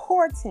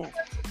important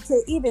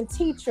to even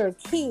teach your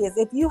kids.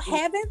 If you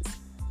haven't,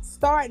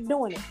 start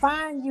doing it.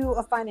 Find you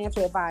a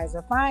financial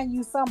advisor. Find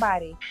you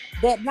somebody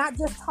that not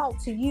just talk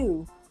to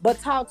you, but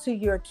talk to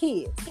your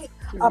kids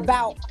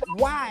about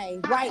why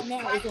right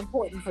now is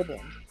important for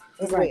them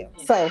as well.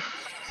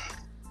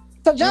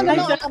 So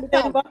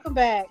Jonathan, welcome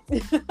back.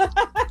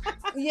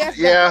 Yes.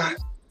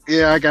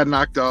 Yeah, I got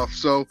knocked off.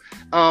 So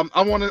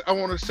I want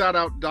to shout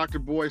out Dr.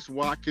 Boyce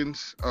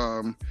Watkins.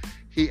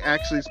 He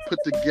actually put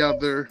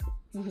together.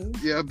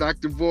 Yeah,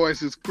 Dr.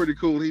 Boyce is pretty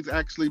cool. He's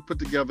actually put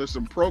together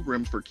some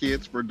programs for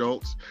kids, for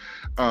adults.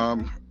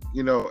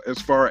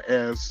 as far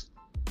as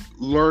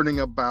learning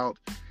about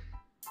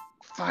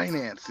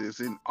finances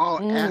in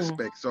all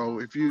aspects. So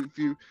if you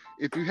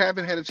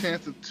haven't had a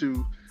chance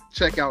to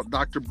check out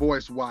Dr.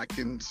 Boyce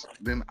Watkins,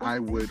 then I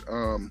would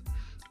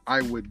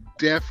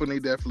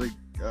definitely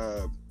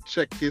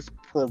check his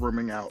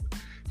programming out.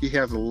 He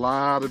has a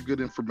lot of good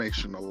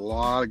information,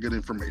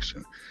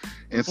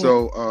 and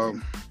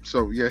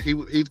so yeah,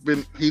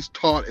 he's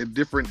taught at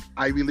different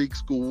Ivy League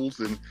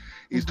schools, and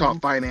he's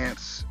taught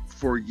finance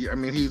for. I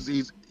mean, he's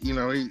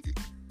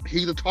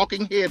a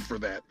talking head for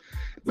that.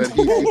 But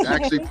he's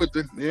actually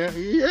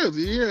he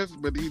is.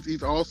 But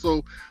he's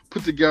also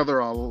put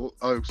together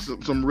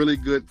some really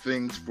good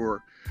things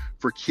for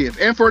kids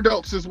and for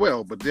adults as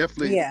well, but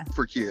definitely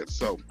for kids.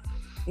 So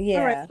yeah,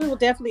 all right, we will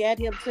definitely add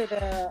him to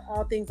the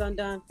All Things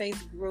Undone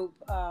Facebook group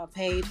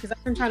page, because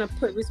I've been trying to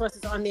put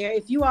resources on there.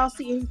 If you all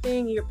see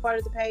anything, you're part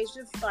of the page,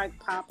 just like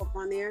pop up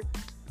on there.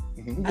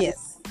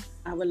 Yes.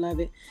 I would love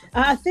it.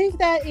 I think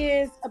that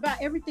is about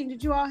everything.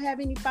 Did you all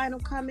have any final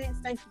comments?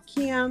 Thank you,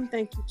 Kim.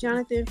 Thank you,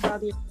 Jonathan, for all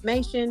the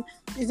information.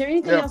 Is there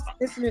anything else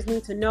listeners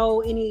need to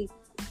know? Any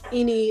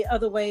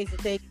other ways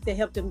that they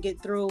help them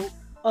get through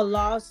a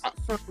loss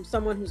from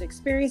someone who's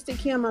experienced it?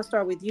 Kim, I'll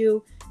start with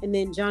you. And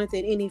then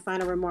Jonathan, any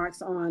final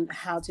remarks on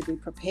how to be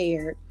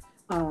prepared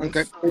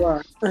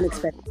for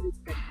unexpected?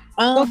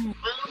 Well,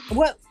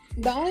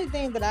 the only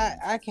thing that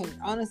I can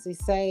honestly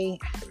say,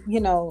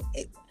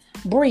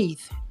 breathe.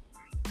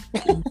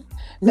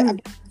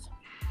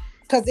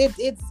 Because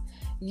it's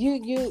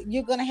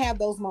you're gonna have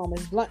those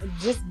moments.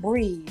 Just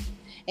breathe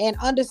and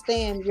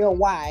understand your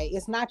why.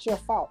 It's not your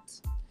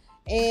fault,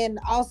 and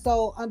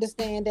also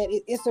understand that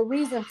it's a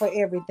reason for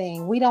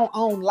everything. We don't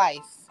own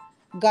life,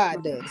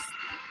 God does.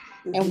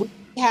 And we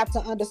have to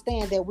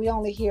understand that we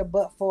only here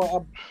but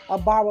for a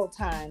borrowed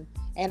time.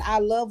 And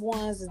our loved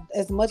ones,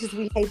 as much as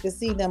we hate to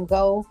see them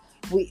go,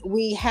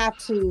 we have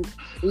to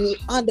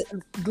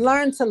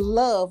learn to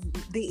love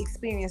the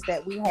experience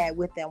that we had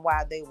with them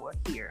while they were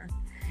here.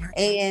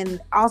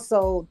 And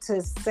also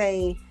to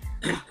say,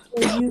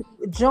 when you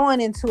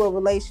join into a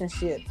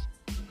relationship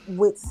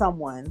with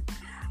someone,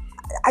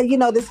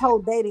 this whole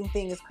dating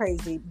thing is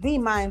crazy. Be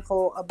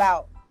mindful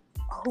about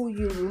who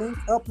you link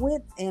up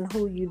with and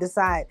who you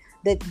decide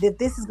that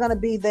this is going to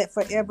be that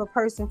forever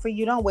person for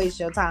you. Don't waste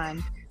your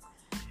time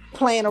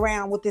playing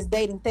around with this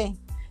dating thing.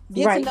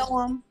 Get to know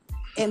them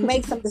and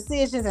make some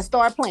decisions and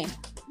start playing.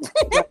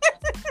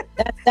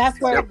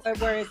 That's where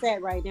it's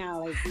at right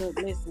now. Like, look,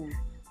 listen,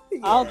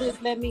 all this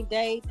let me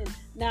date. And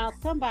now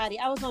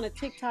I was on a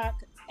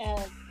TikTok and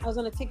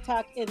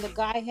the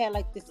guy had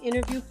like this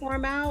interview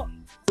form out,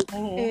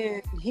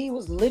 and he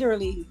was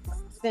literally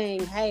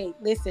saying, hey,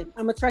 listen,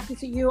 I'm attracted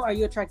to you. Are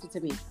you attracted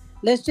to me?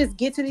 Let's just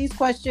get to these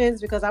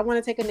questions, because I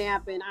want to take a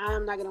nap, and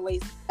I'm not going to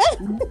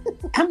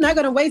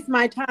waste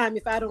my time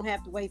if I don't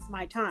have to waste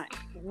my time.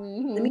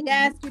 Let me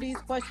ask you these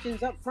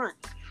questions up front.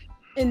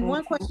 And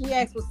one question he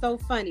asked was so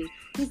funny.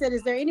 He said,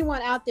 is there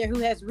anyone out there who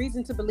has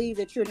reason to believe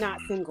that you're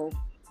not single?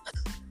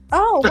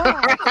 Oh,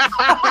 wow.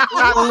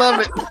 I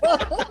love it.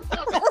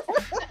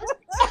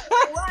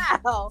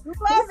 Wow.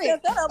 Love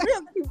it.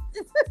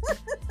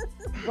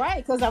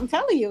 Right, because I'm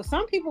telling you,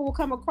 some people will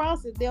come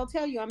across it. They'll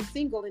tell you I'm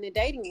single in the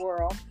dating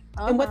world.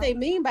 And what they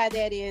mean by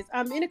that is,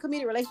 I'm in a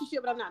committed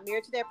relationship, but I'm not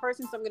married to that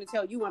person, so I'm going to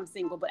tell you I'm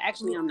single, but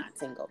actually I'm not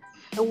single.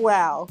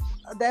 Wow,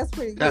 that's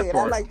pretty good.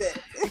 I like that.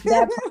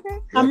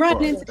 I'm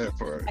running into that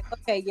part. Like,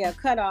 okay, yeah,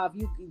 cut off.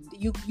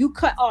 You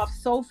cut off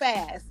so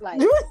fast, like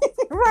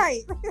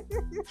right.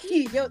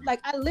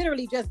 Like I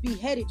literally just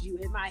beheaded you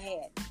in my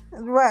head.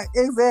 Right,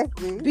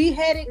 exactly.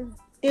 Beheaded,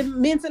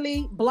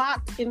 mentally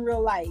blocked in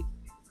real life.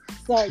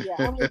 So yeah,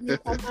 I'm with you.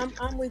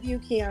 I'm with you,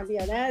 Kim.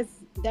 Yeah, that's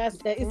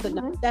an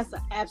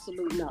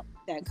absolute no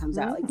that comes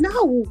out. Like,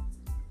 no,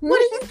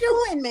 what are you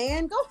doing,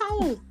 man? Go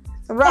home.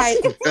 Right.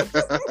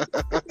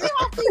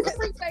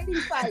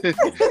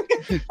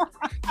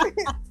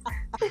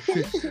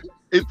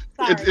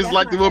 It's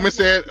like the woman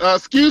said,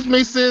 excuse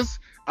me, sis,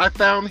 I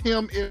found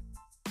him in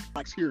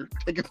box here.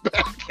 Take it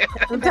back.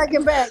 I'm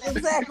taking back.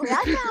 Exactly.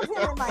 I found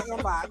him in my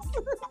inbox.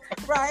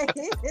 Right.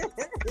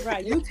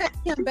 Right. You take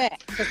him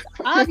back. Because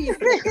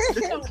obviously,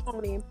 you don't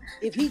want him.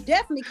 If he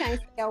definitely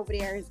can't stay over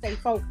there and stay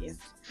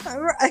focused.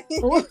 Right.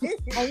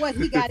 On what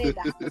he got in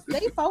there.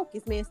 Stay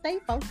focused, man. Stay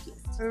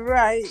focused.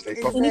 Right.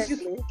 And if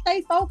you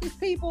stay focused,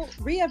 people,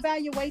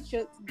 reevaluate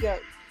your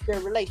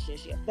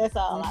relationship. That's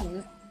all I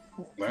do.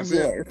 That's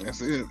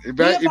it.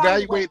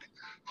 Evaluate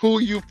who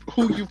you've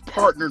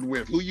partnered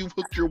with, who you've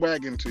hooked your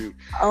wagon to.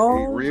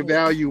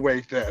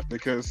 Reevaluate that,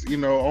 because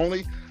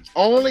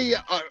only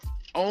a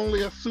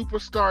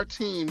superstar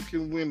team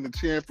can win the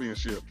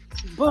championship.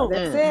 Boom.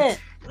 That's it.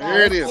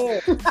 There it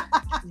is.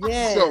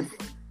 Yeah.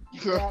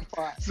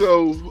 So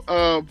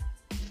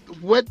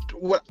what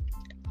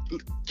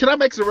can I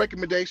make some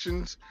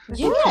recommendations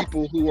for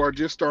people who are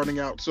just starting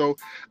out? So,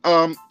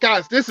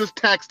 guys, this is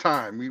tax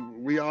time.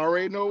 We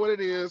already know what it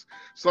is.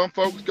 Some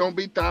folks gonna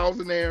be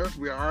thousandaires.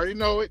 We already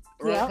know it.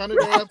 Right?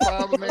 Hundredaires,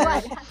 thousandaires.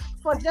 Right.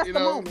 For just a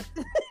moment.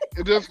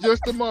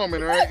 just a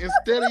moment, right?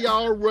 Instead of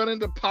y'all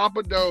running to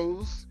Papa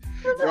Do's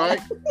right?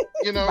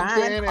 You know what I'm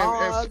saying?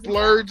 And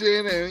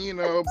splurging and, you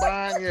know,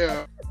 buying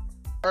your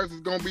cars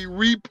is going to be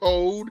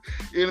repoed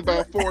in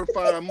about 4 to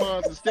 5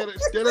 months instead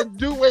of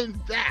doing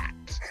that,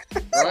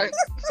 right?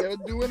 Instead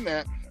of doing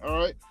that, all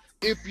right?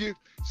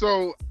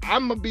 So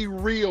I'm going to be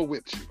real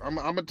with you. I'm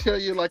going to tell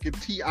you like a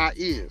TI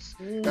is.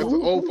 That's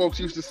what old folks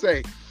used to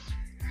say.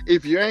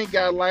 If you ain't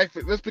got life,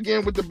 let's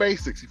begin with the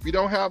basics. If you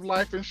don't have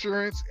life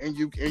insurance and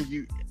you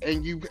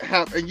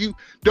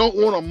don't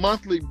want a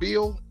monthly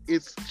bill,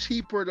 it's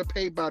cheaper to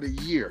pay by the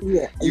year.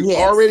 Yeah. You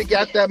already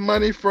got that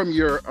money from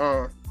your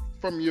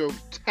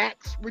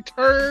tax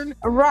return.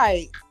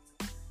 Right.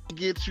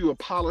 Get you a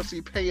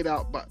policy, pay it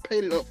up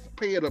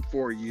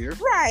for a year.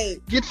 Right.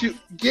 Get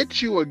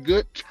you a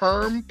good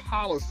term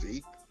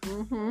policy.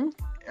 Mm-hmm.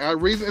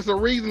 It's a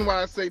reason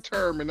why I say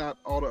term and not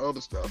all the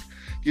other stuff.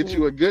 Get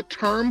you a good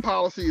term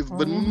policy. It's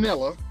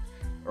vanilla,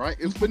 right?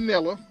 It's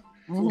vanilla,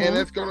 and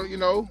it's gonna, you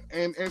know,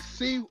 and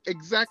see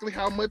exactly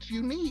how much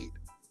you need.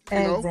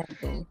 You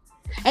exactly.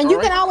 And you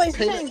can always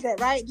change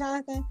that, right,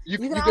 Jonathan? You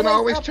can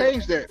always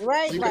change that.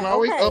 Right. You can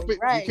always up it.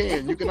 Right.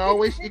 You can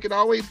always,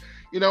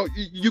 you know,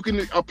 you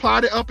can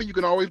apply the up and you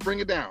can always bring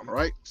it down,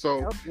 right?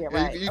 So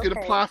you can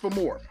apply for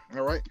more,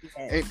 all right?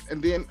 Yes.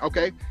 And then,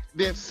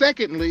 then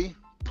secondly,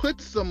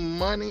 put some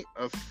money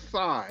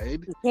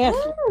aside,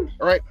 all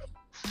right,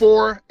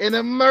 for an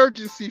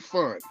emergency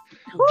fund.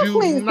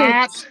 Do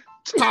not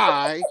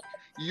tie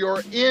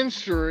your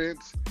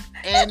insurance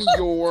and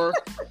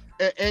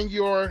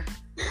your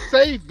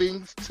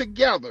savings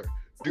together.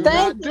 Do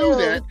not do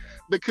that,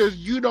 because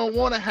you don't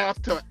want to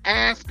have to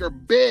ask or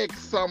beg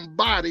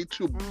somebody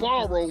to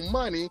borrow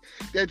money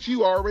that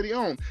you already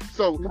own.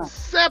 So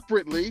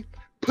separately,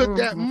 put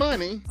that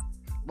money,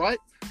 right?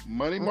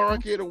 Money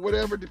market or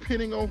whatever,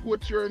 depending on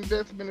what your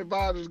investment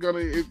advisor is going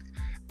to,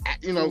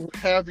 you know,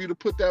 have you to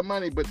put that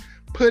money, but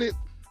put it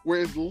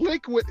where it's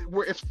liquid,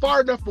 where it's far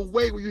enough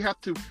away where you have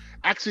to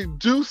actually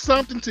do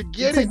something to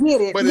get it,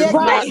 but it's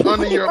not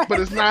under your,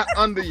 but it's not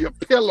under your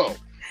pillow.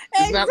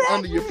 It's not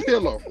under your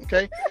pillow,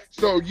 okay?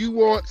 So you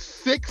want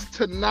 6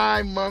 to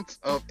 9 months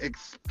of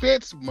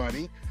expense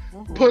money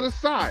put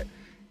aside.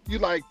 You're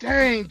like,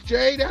 dang,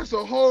 Jay, that's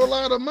a whole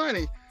lot of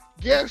money.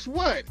 Guess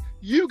what?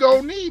 You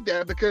gonna need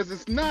that, because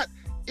it's not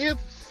if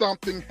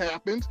something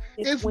happens,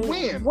 it's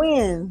when.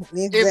 When.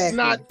 Exactly. It's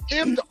not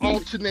if the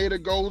alternator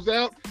goes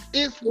out,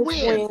 it's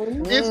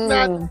when. It's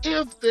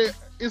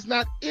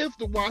not if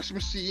the washing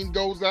machine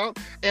goes out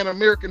and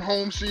American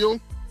Home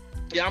Shield,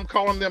 I'm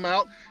calling them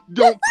out,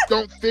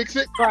 don't fix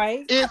it.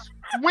 Right. It's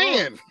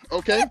when.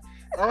 Okay.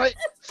 All right.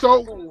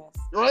 So,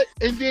 right.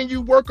 And then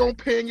you work on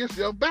paying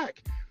yourself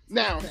back.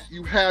 Now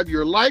you have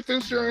your life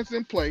insurance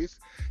in place.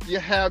 You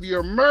have your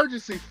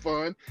emergency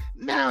fund.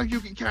 Now you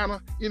can kind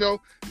of, you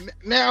know,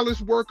 now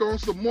let's work on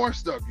some more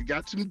stuff. You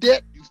got some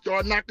debt. You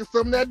start knocking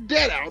some of that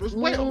debt out as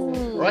well.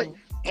 Right.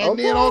 And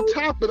then on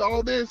top of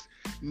all this,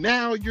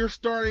 now you're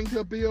starting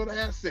to build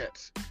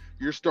assets.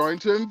 You're starting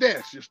to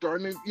invest. You're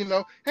starting to, you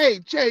know, hey,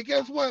 Jay,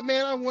 guess what,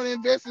 man? I want to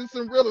invest in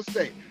some real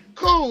estate.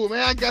 Cool, man.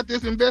 I got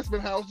this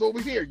investment house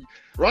over here,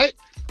 right?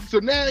 So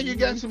now you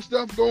got some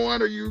stuff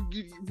going, or you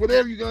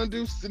whatever you're going to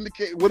do,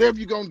 syndicate, whatever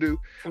you're going to do,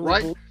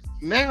 right?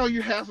 Now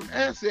you have some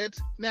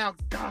assets. Now,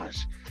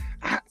 gosh,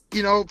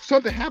 you know, if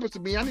something happens to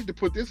me, I need to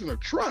put this in a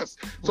trust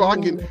so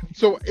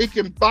so it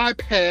can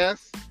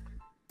bypass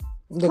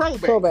the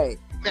probate.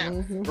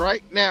 Now,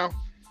 right? Now,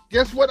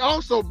 guess what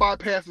also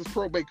bypasses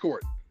probate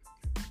court?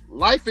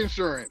 Life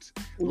insurance.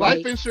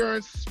 Life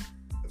insurance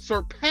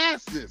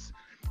surpasses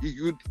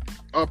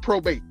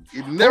probate.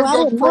 It never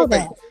goes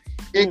probate.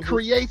 It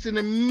creates an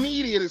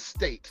immediate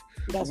estate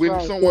when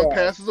someone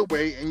passes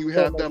away and you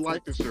have that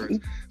life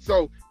insurance.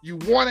 So you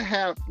want to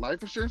have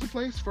life insurance in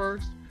place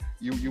first.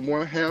 You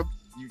want to have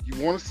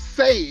you want to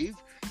save.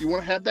 You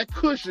want to have that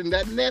cushion,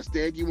 that nest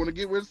egg. You want to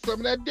get rid of some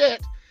of that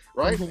debt,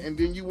 right? And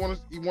then you want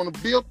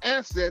to build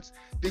assets.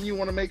 Then you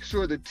want to make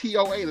sure the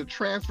TOA, the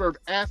transfer of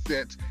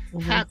assets,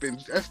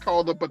 happens. That's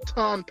called the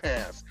baton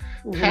pass,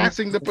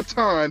 passing the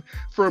baton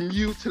from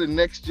you to the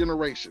next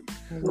generation,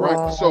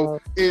 right?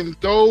 So in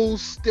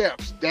those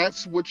steps,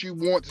 that's what you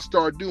want to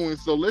start doing.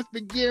 So let's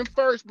begin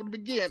first with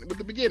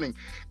the beginning.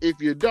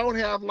 If you don't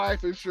have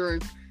life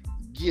insurance,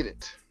 get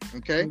it.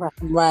 Okay,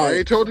 right. I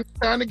already told you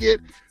time to get.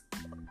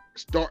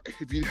 Start.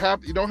 If you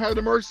don't have an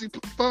emergency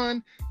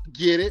fund,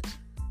 get it.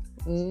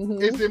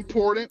 It's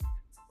important,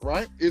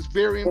 right? It's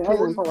very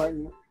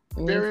important.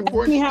 Very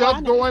important.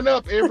 Stuff going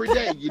up every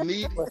day. You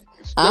need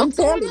stuff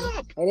going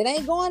up. And it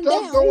ain't going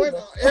stuff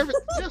down.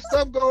 Just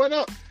stuff going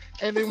up.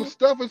 And then when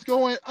stuff is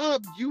going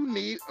up, you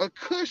need a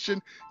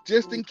cushion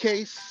just in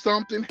case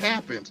something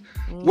happens.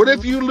 What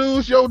if you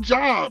lose your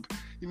job?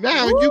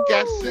 Now you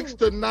got 6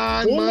 to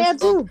 9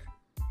 months.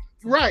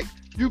 Right.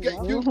 You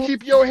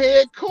keep your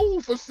head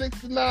cool for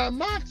 6 to 9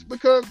 months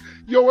because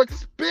your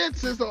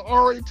expenses are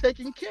already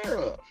taken care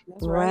of.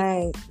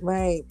 Right.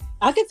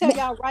 I can tell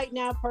y'all right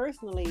now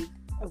personally,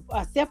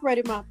 I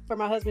separated from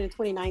my husband in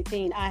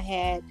 2019. I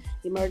had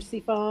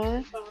emergency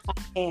fund,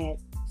 I had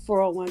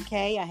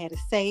 401k, I had a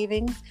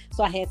savings,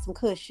 so I had some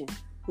cushion.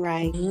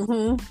 right?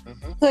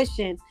 Mm-hmm.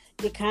 Cushion.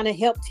 It kind of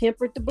helped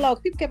temper the blow.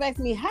 People kept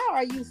asking me, "How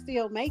are you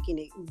still making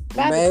it?"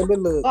 By the Baby, grace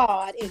of look.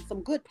 God and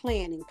some good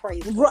planning,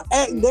 praise Right,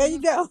 God. there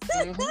you go.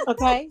 Mm-hmm.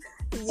 Okay,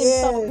 and so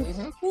Yes.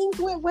 Mm-hmm. things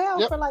went well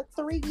Yep. for like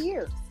 3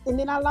 years, and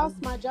then I lost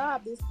my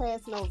job this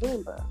past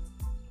November.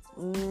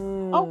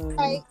 Mm.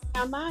 Okay,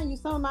 now mind you,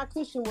 some of my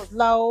cushion was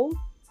low.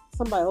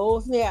 Somebody, oh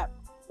snap,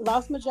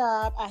 lost my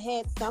job. I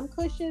had some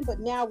cushion, but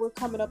now we're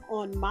coming up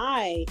on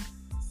my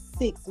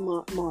 6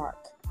 month mark.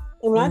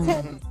 And when I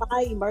tell Mm. Mm-hmm. you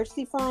my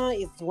emergency fund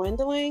is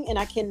dwindling, and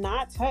I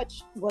cannot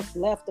touch what's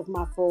left of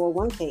my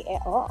 401k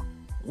at all.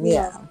 You know,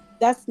 Yeah.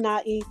 that's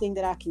not anything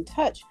that I can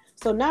touch.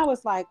 So now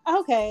it's like,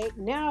 okay,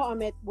 now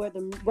I'm at where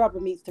the rubber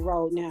meets the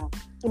road. Now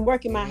I'm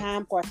working my Mm-hmm.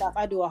 hind parts off.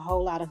 I do a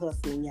whole lot of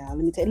hustling, y'all. Let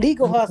me tell you,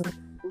 legal hustling,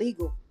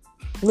 legal.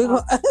 Legal.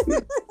 Um,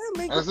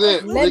 Legal That's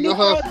it. hustling. Let me Legal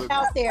throw it hustling.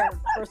 out there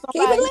for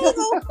Keep somebody. it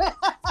legal.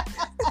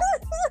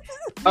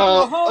 We do a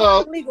Uh, whole lot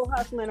uh, of legal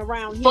hustling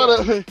around for here.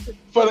 the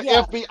for But the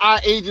yeah, FBI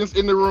agents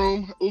in the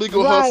room,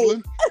 legal Right.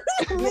 hustling.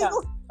 yeah,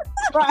 Legal.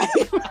 right.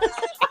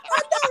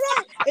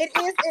 It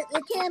is.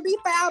 It can be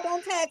filed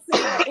on tax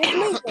season. It's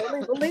legal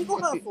hustle, legal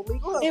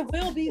It hustle.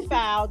 will be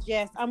filed.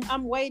 Yes,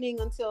 I'm waiting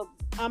until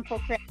I'm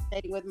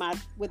procrastinating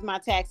with my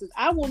taxes.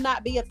 I will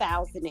not be a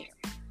thousandaire.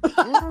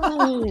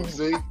 Mm.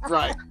 See,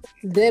 right.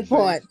 That See,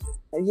 part.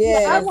 Yeah, I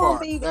Yes. that won't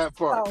part. be. That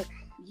part. So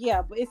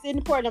yeah, but it's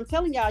important. I'm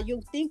telling y'all,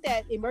 you think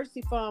that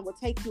emergency fund will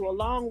take you a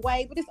long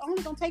way, but it's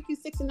only gonna take you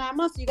 6 to 9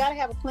 months. So you got to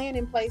have a plan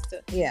in place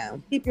to Yeah.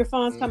 keep your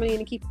funds Mm. coming in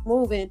and keep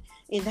moving.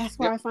 And that's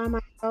where Yep. I find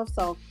myself.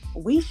 So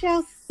we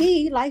shall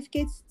see. Life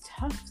gets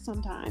tough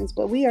sometimes,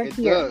 but we are It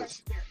here.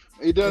 does.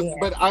 It does. Yeah.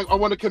 But I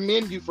want to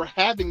commend you for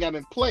having that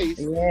in place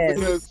Yes.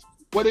 because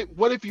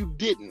what if you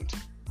didn't?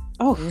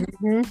 Oh,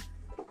 Mm-hmm.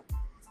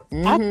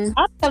 Mm-hmm.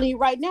 I'm telling you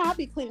right now, I'll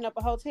be cleaning up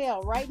a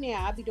hotel right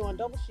now. I'll be doing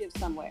double shifts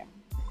somewhere.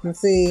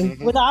 See.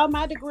 Mm-hmm. With all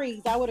my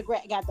degrees, I would have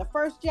got the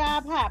first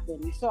job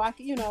happen. So I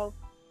could,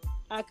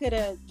 I could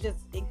have just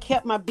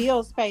kept my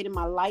bills paid and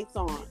my lights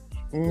on.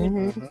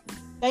 Mm-hmm. Mm-hmm.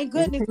 Thank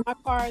goodness my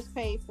car is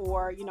paid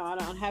for. I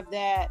don't have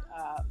that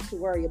to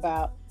worry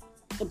about.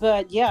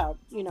 But yeah,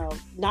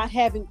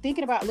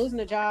 thinking about losing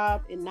a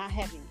job and not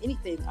having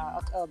anything.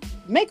 A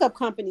makeup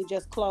company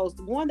just closed,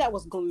 one that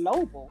was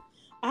global.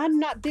 I'm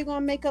not big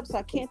on makeup, so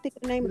I can't think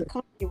of the name of the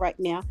company right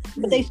now.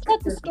 But they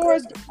shut the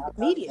stores down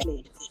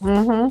immediately.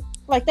 Mm-hmm.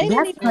 Like they didn't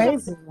That's even tell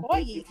crazy.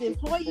 employees. The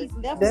employees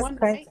left That's one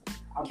crazy.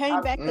 night,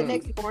 came back the Mm.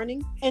 next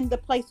morning, and the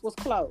place was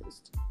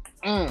closed.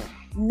 Mm.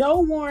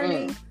 No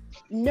warning,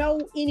 no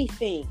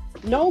anything,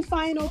 no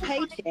final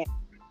paycheck.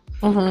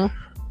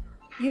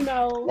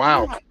 Mm-hmm.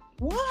 Wow. Like,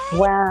 what?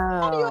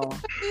 How do you Wow.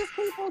 expect these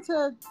people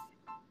to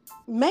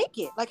make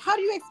it? Like, how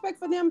do you expect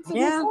for them to move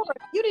Yeah. forward?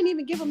 You didn't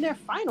even give them their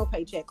final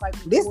paycheck. Like,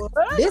 This what?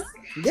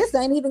 this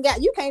ain't even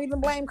got. You can't even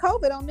blame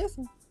COVID on this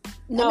one.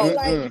 No,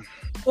 I mean,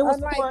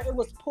 Mm-mm. it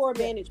was poor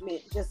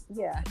management. Just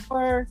Yeah.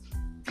 poor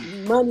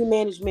money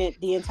management.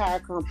 The entire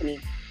company.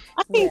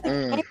 I think Yeah.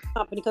 the same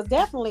company, because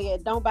definitely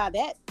don't buy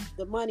that.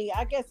 The money,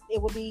 I guess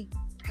it would be.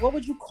 What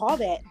would you call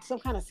that? Some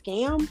kind of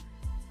scam?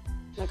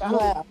 Like, I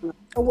don't Wow.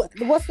 know.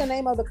 What's the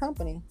name of the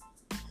company?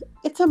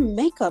 It's a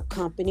makeup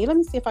company. Let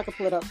me see if I can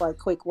pull it up right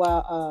quick.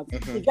 While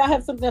if y'all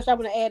have something else I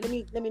want to add,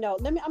 let me know.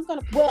 I'm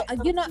gonna. Well,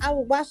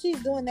 while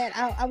she's doing that,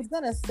 I was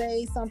gonna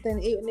say something.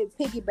 It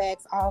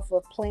piggybacks off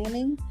of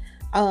planning.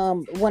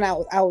 When I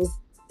was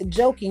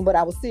joking, but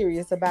I was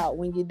serious about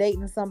when you're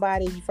dating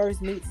somebody, you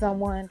first meet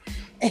someone,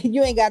 and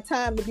you ain't got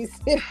time to be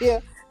sitting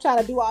here trying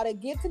to do all that.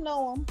 Get to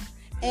know them,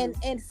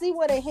 and see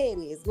where their head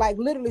is. Like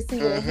literally see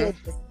where their head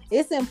is.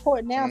 It's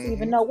important now to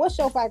even know what's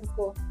your FICO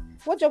score,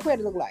 what your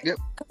credit look like. Yep.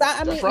 Because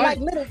I mean, That's right. like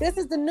literally, this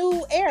is the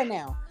new era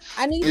now.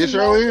 I need It to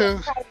know sure what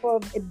is. type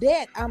of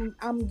debt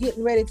I'm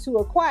getting ready to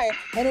acquire,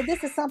 and if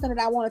this is something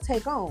that I want to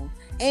take on.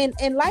 And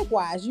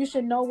likewise, you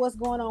should know what's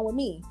going on with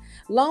me.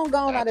 Long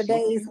gone are the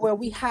Absolutely. days where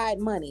we hide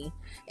money,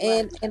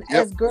 and Right.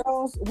 Yep. as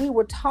girls, we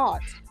were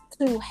taught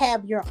to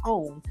have your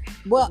own.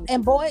 Well,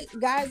 and boys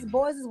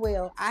as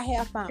well. I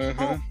have my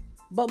own,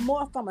 but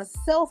more from a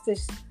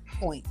selfish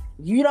point.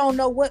 You don't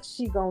know what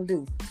she gonna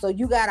do, so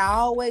you gotta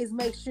always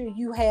make sure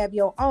you have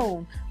your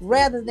own,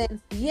 rather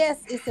than,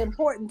 yes, it's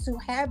important to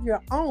have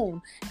your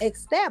own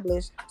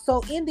established,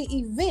 so in the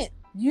event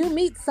you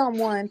meet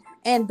someone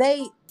and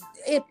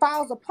it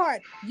falls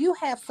apart, you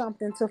have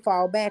something to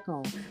fall back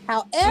on.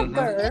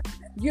 However,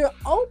 you're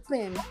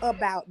open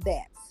about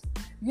that.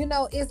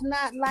 It's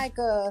not like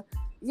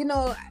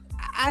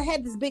I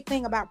had this big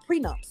thing about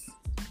prenups,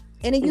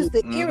 and it used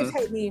to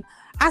irritate me.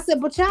 I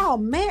said, but y'all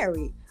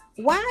married.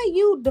 Why are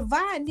you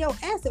dividing your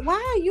asset? Why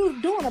are you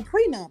doing a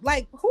prenup?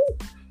 Like, who?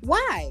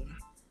 Why?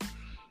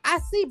 I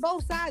see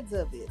both sides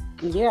of it.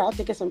 Yeah, I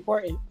think it's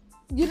important.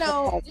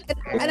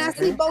 And I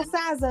see both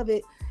sides of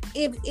it.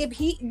 If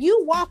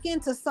you walk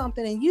into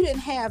something and you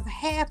didn't have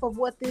half of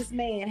what this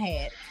man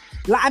had,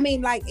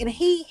 and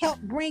he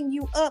helped bring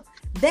you up,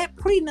 that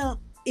prenup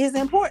is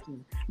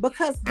important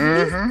because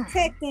he's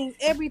protecting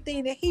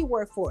everything that he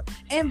worked for,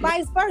 and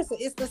vice versa.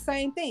 It's the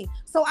same thing.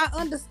 So I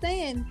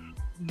understand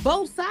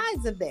both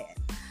sides of that.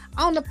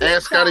 On the flip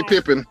Ask Scottie side,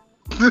 Pippen.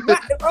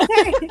 right,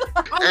 okay.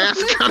 Ask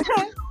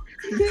Scottie.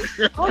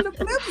 On the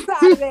flip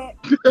side of that,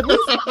 we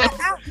start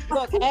out.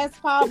 Look,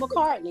 ask Paul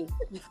McCartney.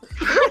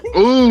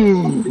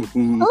 Ooh.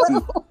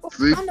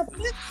 See? On the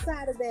flip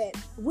side of that,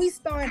 we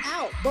start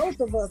out, both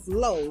of us,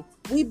 low.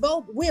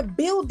 We're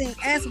building.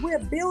 As we're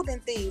building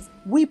things,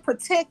 we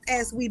protect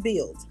as we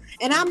build.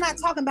 And I'm not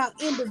talking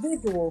about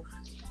individual.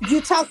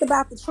 You talked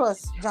about the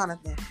trust,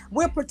 Jonathan.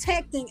 We're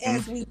protecting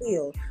as we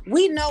build.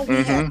 We know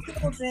we have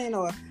children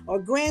or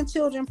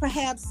grandchildren,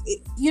 perhaps.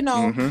 You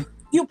know,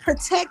 you're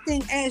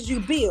protecting as you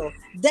build.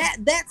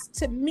 That's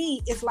to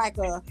me, it's like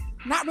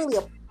not really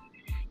a.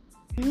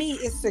 Me,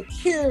 it's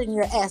securing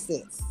your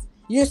assets.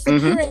 You're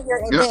securing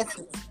your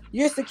investments.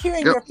 You're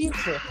securing your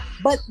future.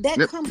 But that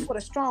comes with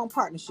a strong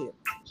partnership.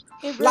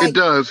 It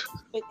does.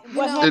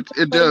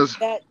 It does.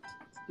 That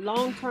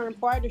long-term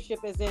partnership,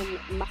 as in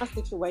my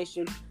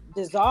situation,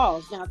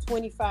 dissolves. Now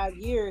 25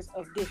 years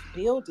of this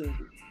building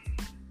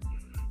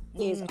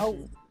is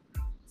over.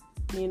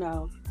 You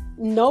know,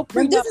 no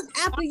prenup. This is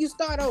after you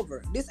start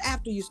over. This is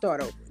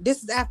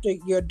after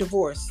your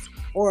divorce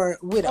or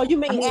widow. Oh, you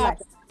mean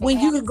after? When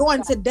you go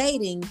into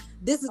dating,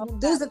 these are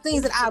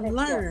things that I've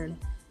learned.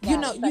 You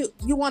know,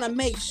 you want to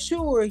make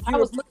sure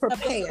you're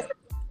prepared.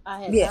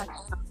 I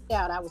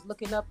was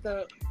looking up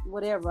the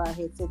whatever I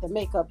had said, the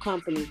makeup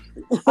company.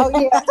 Oh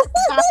yeah,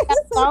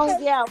 I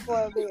was out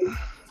for a bit.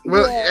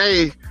 Well,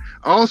 hey,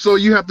 also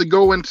you have to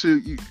go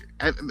into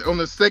on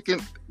the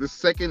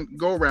second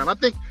go around. I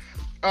think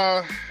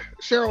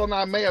Cheryl and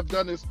I may have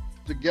done this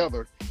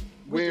together,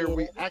 where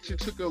we actually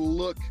took a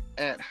look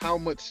at how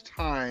much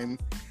time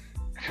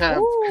has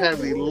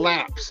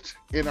elapsed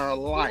in our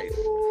life.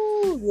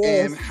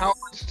 And how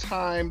much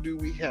time do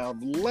we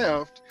have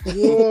left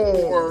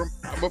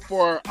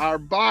before our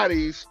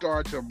bodies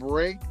start to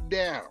break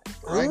down,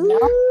 right?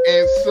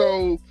 And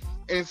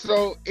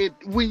so it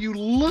when you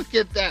look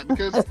at that,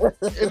 because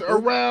it's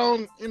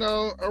around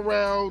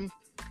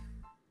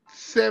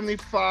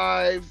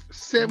 75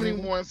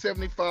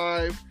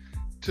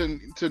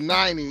 to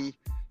 90,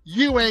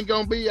 you ain't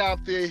gonna be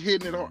out there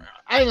hitting it hard.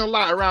 I ain't gonna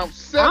lie, around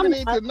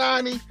 70 to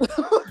 90,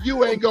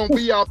 you ain't gonna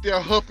be out there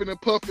huffing and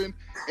puffing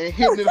and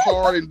hitting it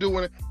hard and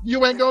doing it.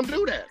 You ain't gonna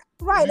do that.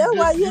 Right, that's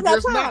why you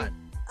got time. Not.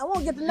 I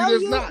won't get to know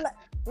you.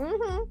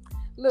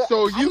 Look,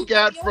 so you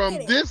got from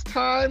this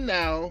time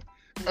now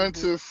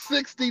until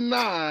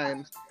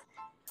 69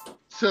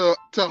 to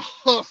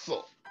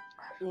hustle.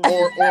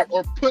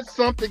 Or put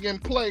something in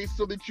place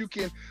so that you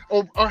can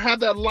or have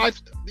that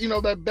life,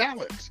 that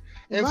balance.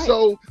 And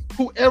so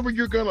whoever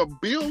you're gonna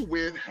build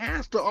with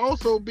has to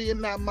also be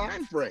in that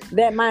mind frame.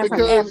 That mind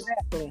frame,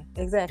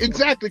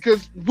 exactly.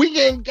 Because we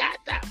ain't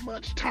got that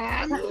much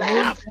time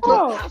left.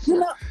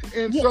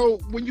 So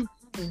when you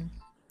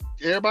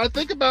everybody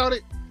think about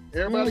it,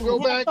 everybody go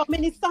back. So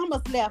many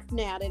summers left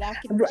now that I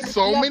can.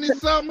 So many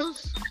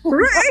summers.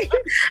 Right.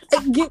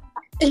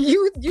 You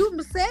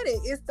said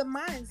it. It's the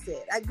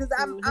mindset. Because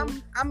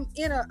I'm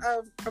in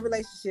a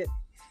relationship,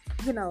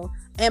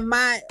 and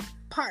my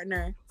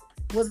partner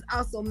was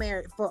also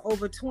married for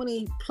over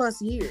 20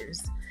 plus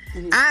years.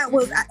 I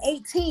was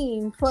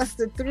 18 plus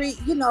the 3,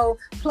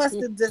 plus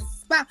the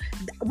spouse.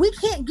 We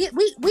can't get,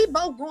 we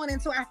both going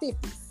into our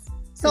 50s.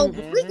 So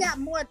we got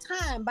more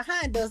time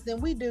behind us than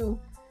we do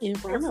in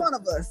front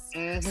of us.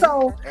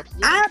 So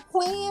our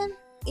plan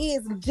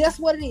is just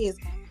what it is.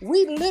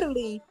 We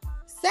literally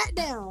sat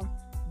down.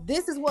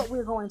 This is what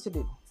we're going to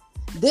do.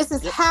 This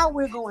is how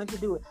we're going to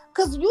do it.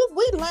 Because we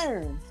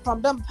learn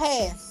from them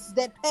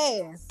that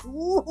past.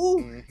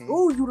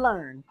 You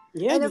learn.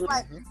 Yeah, and it's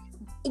like,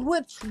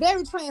 we're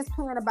very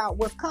transparent about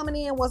what's coming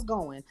in, what's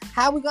going.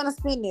 How we're going to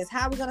spend this.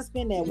 How we're going to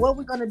spend that. What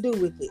we're going to do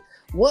with it.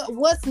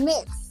 What's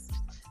next.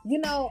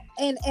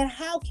 And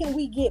how can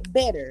we get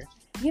better?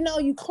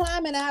 You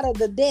climbing out of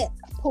the debt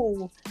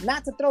pool,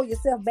 not to throw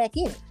yourself back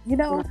in it,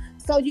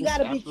 So you got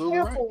to be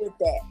careful with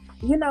that.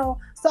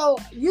 So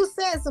you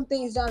said some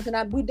things,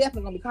 Jonathan. We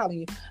definitely gonna be calling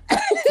you.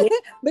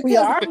 Because we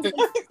are.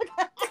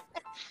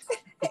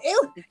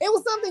 It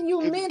was something you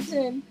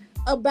mentioned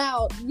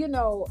about,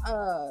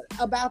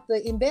 about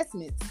the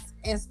investments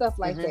and stuff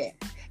like that,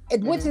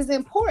 which is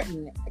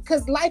important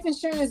because life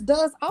insurance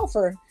does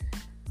offer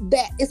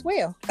that as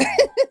well.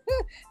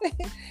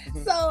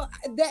 So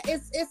that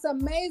it's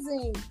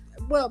amazing.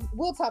 Well,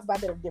 we'll talk about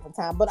that at a different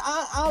time. But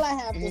all I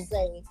have to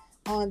say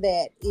on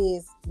that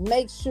is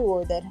make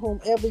sure that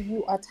whomever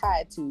you are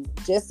tied to,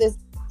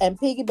 and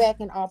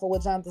piggybacking off of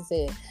what Jonathan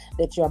said,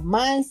 that your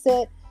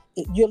mindset,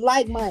 you're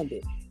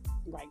like-minded,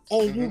 right?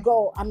 And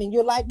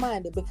you're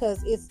like-minded,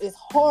 because it's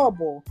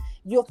horrible.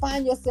 You'll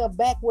find yourself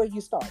back where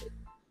you started.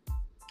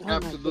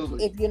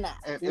 Absolutely. If you're not.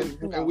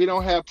 And we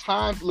don't have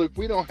time. Look,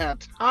 we don't have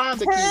time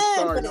to keep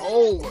starting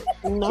over.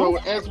 No.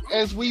 So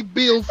as we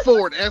build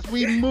forward, as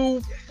we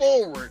move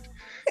forward,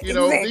 these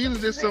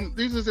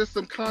are just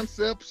some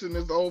concepts, and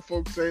as the old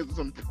folks say,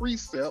 some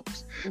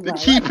precepts to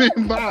keep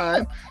in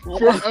mind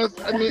for us.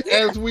 I mean,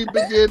 as we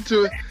begin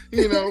to,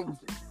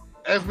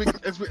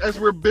 as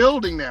we're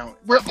building now,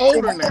 we're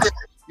older now.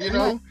 You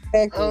know,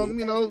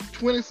 Exactly.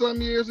 20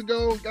 some years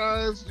ago,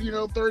 guys,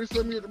 30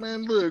 some years,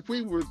 man, look,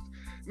 we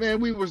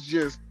was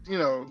just,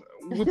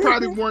 we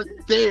probably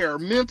weren't there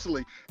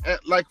mentally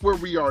at like where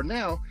we are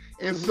now.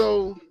 And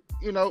so,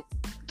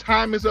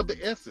 time is of the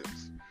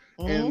essence.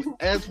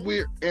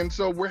 And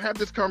so we're having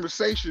this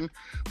conversation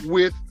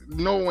with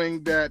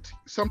knowing that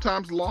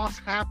sometimes loss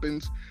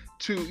happens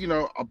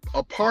to,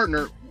 a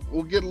partner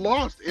will get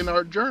lost in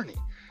our journey.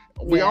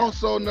 We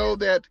also know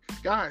that,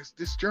 guys,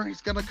 this journey is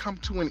going to come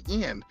to an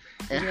end,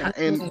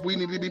 and we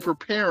need to be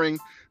preparing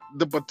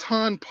the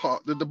baton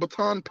pass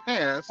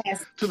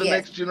to the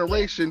next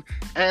generation,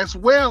 as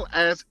well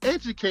as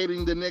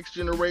educating the next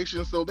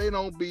generation so they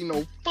don't be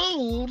no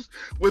fools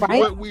with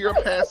what we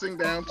are passing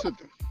down to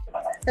them.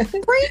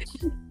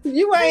 Preach.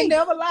 You ain't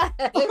never lied.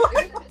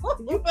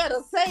 You better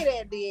say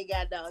that, then,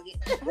 God dog it.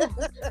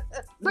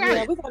 Right.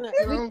 Yeah, we're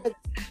gonna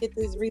get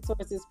these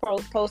resources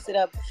posted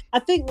up. I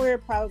think we're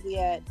probably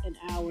at an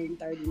hour and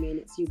 30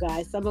 minutes, you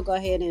guys. So I'm gonna go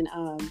ahead and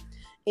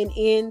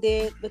end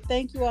it. But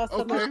thank you all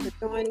so much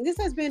for joining. This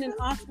has been an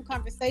awesome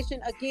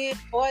conversation. Again,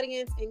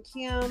 audience and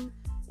Kim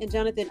and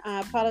Jonathan,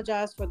 I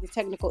apologize for the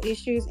technical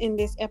issues in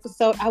this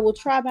episode. I will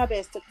try my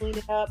best to clean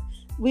it up.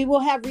 We will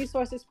have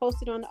resources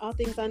posted on the All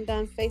Things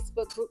Undone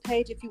Facebook group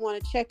page if you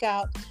want to check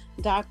out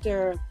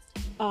Dr.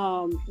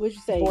 What'd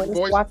you say?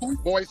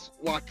 Boyce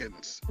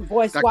Watkins.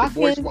 Boyce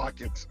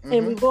Watkins.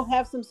 And we will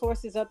have some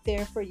sources up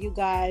there for you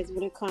guys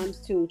when it comes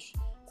to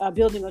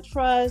building a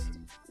trust,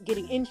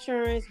 getting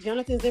insurance.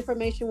 Jonathan's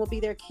information will be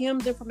there.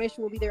 Kim's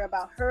information will be there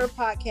about her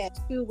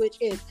podcast too, which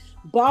is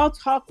Ball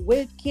Talk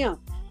with Kim.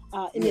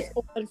 And it's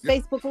on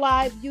Facebook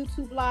Live,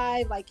 YouTube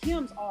Live. Like,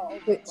 Kim's all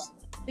over.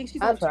 I think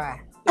she's. I'll try.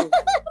 Look,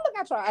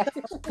 I try.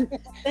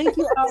 Thank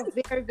you all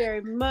very,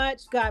 very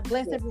much. God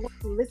bless everyone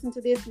who listened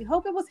to this. We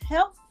hope it was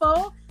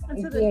helpful.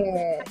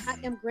 I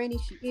am Granny.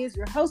 She is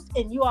your host,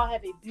 and you all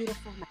have a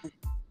beautiful night.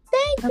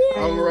 Thank you.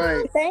 All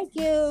right. Thank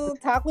you.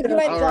 Talk with you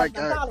later. All right,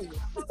 guys.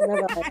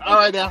 All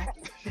right now.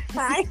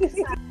 Bye.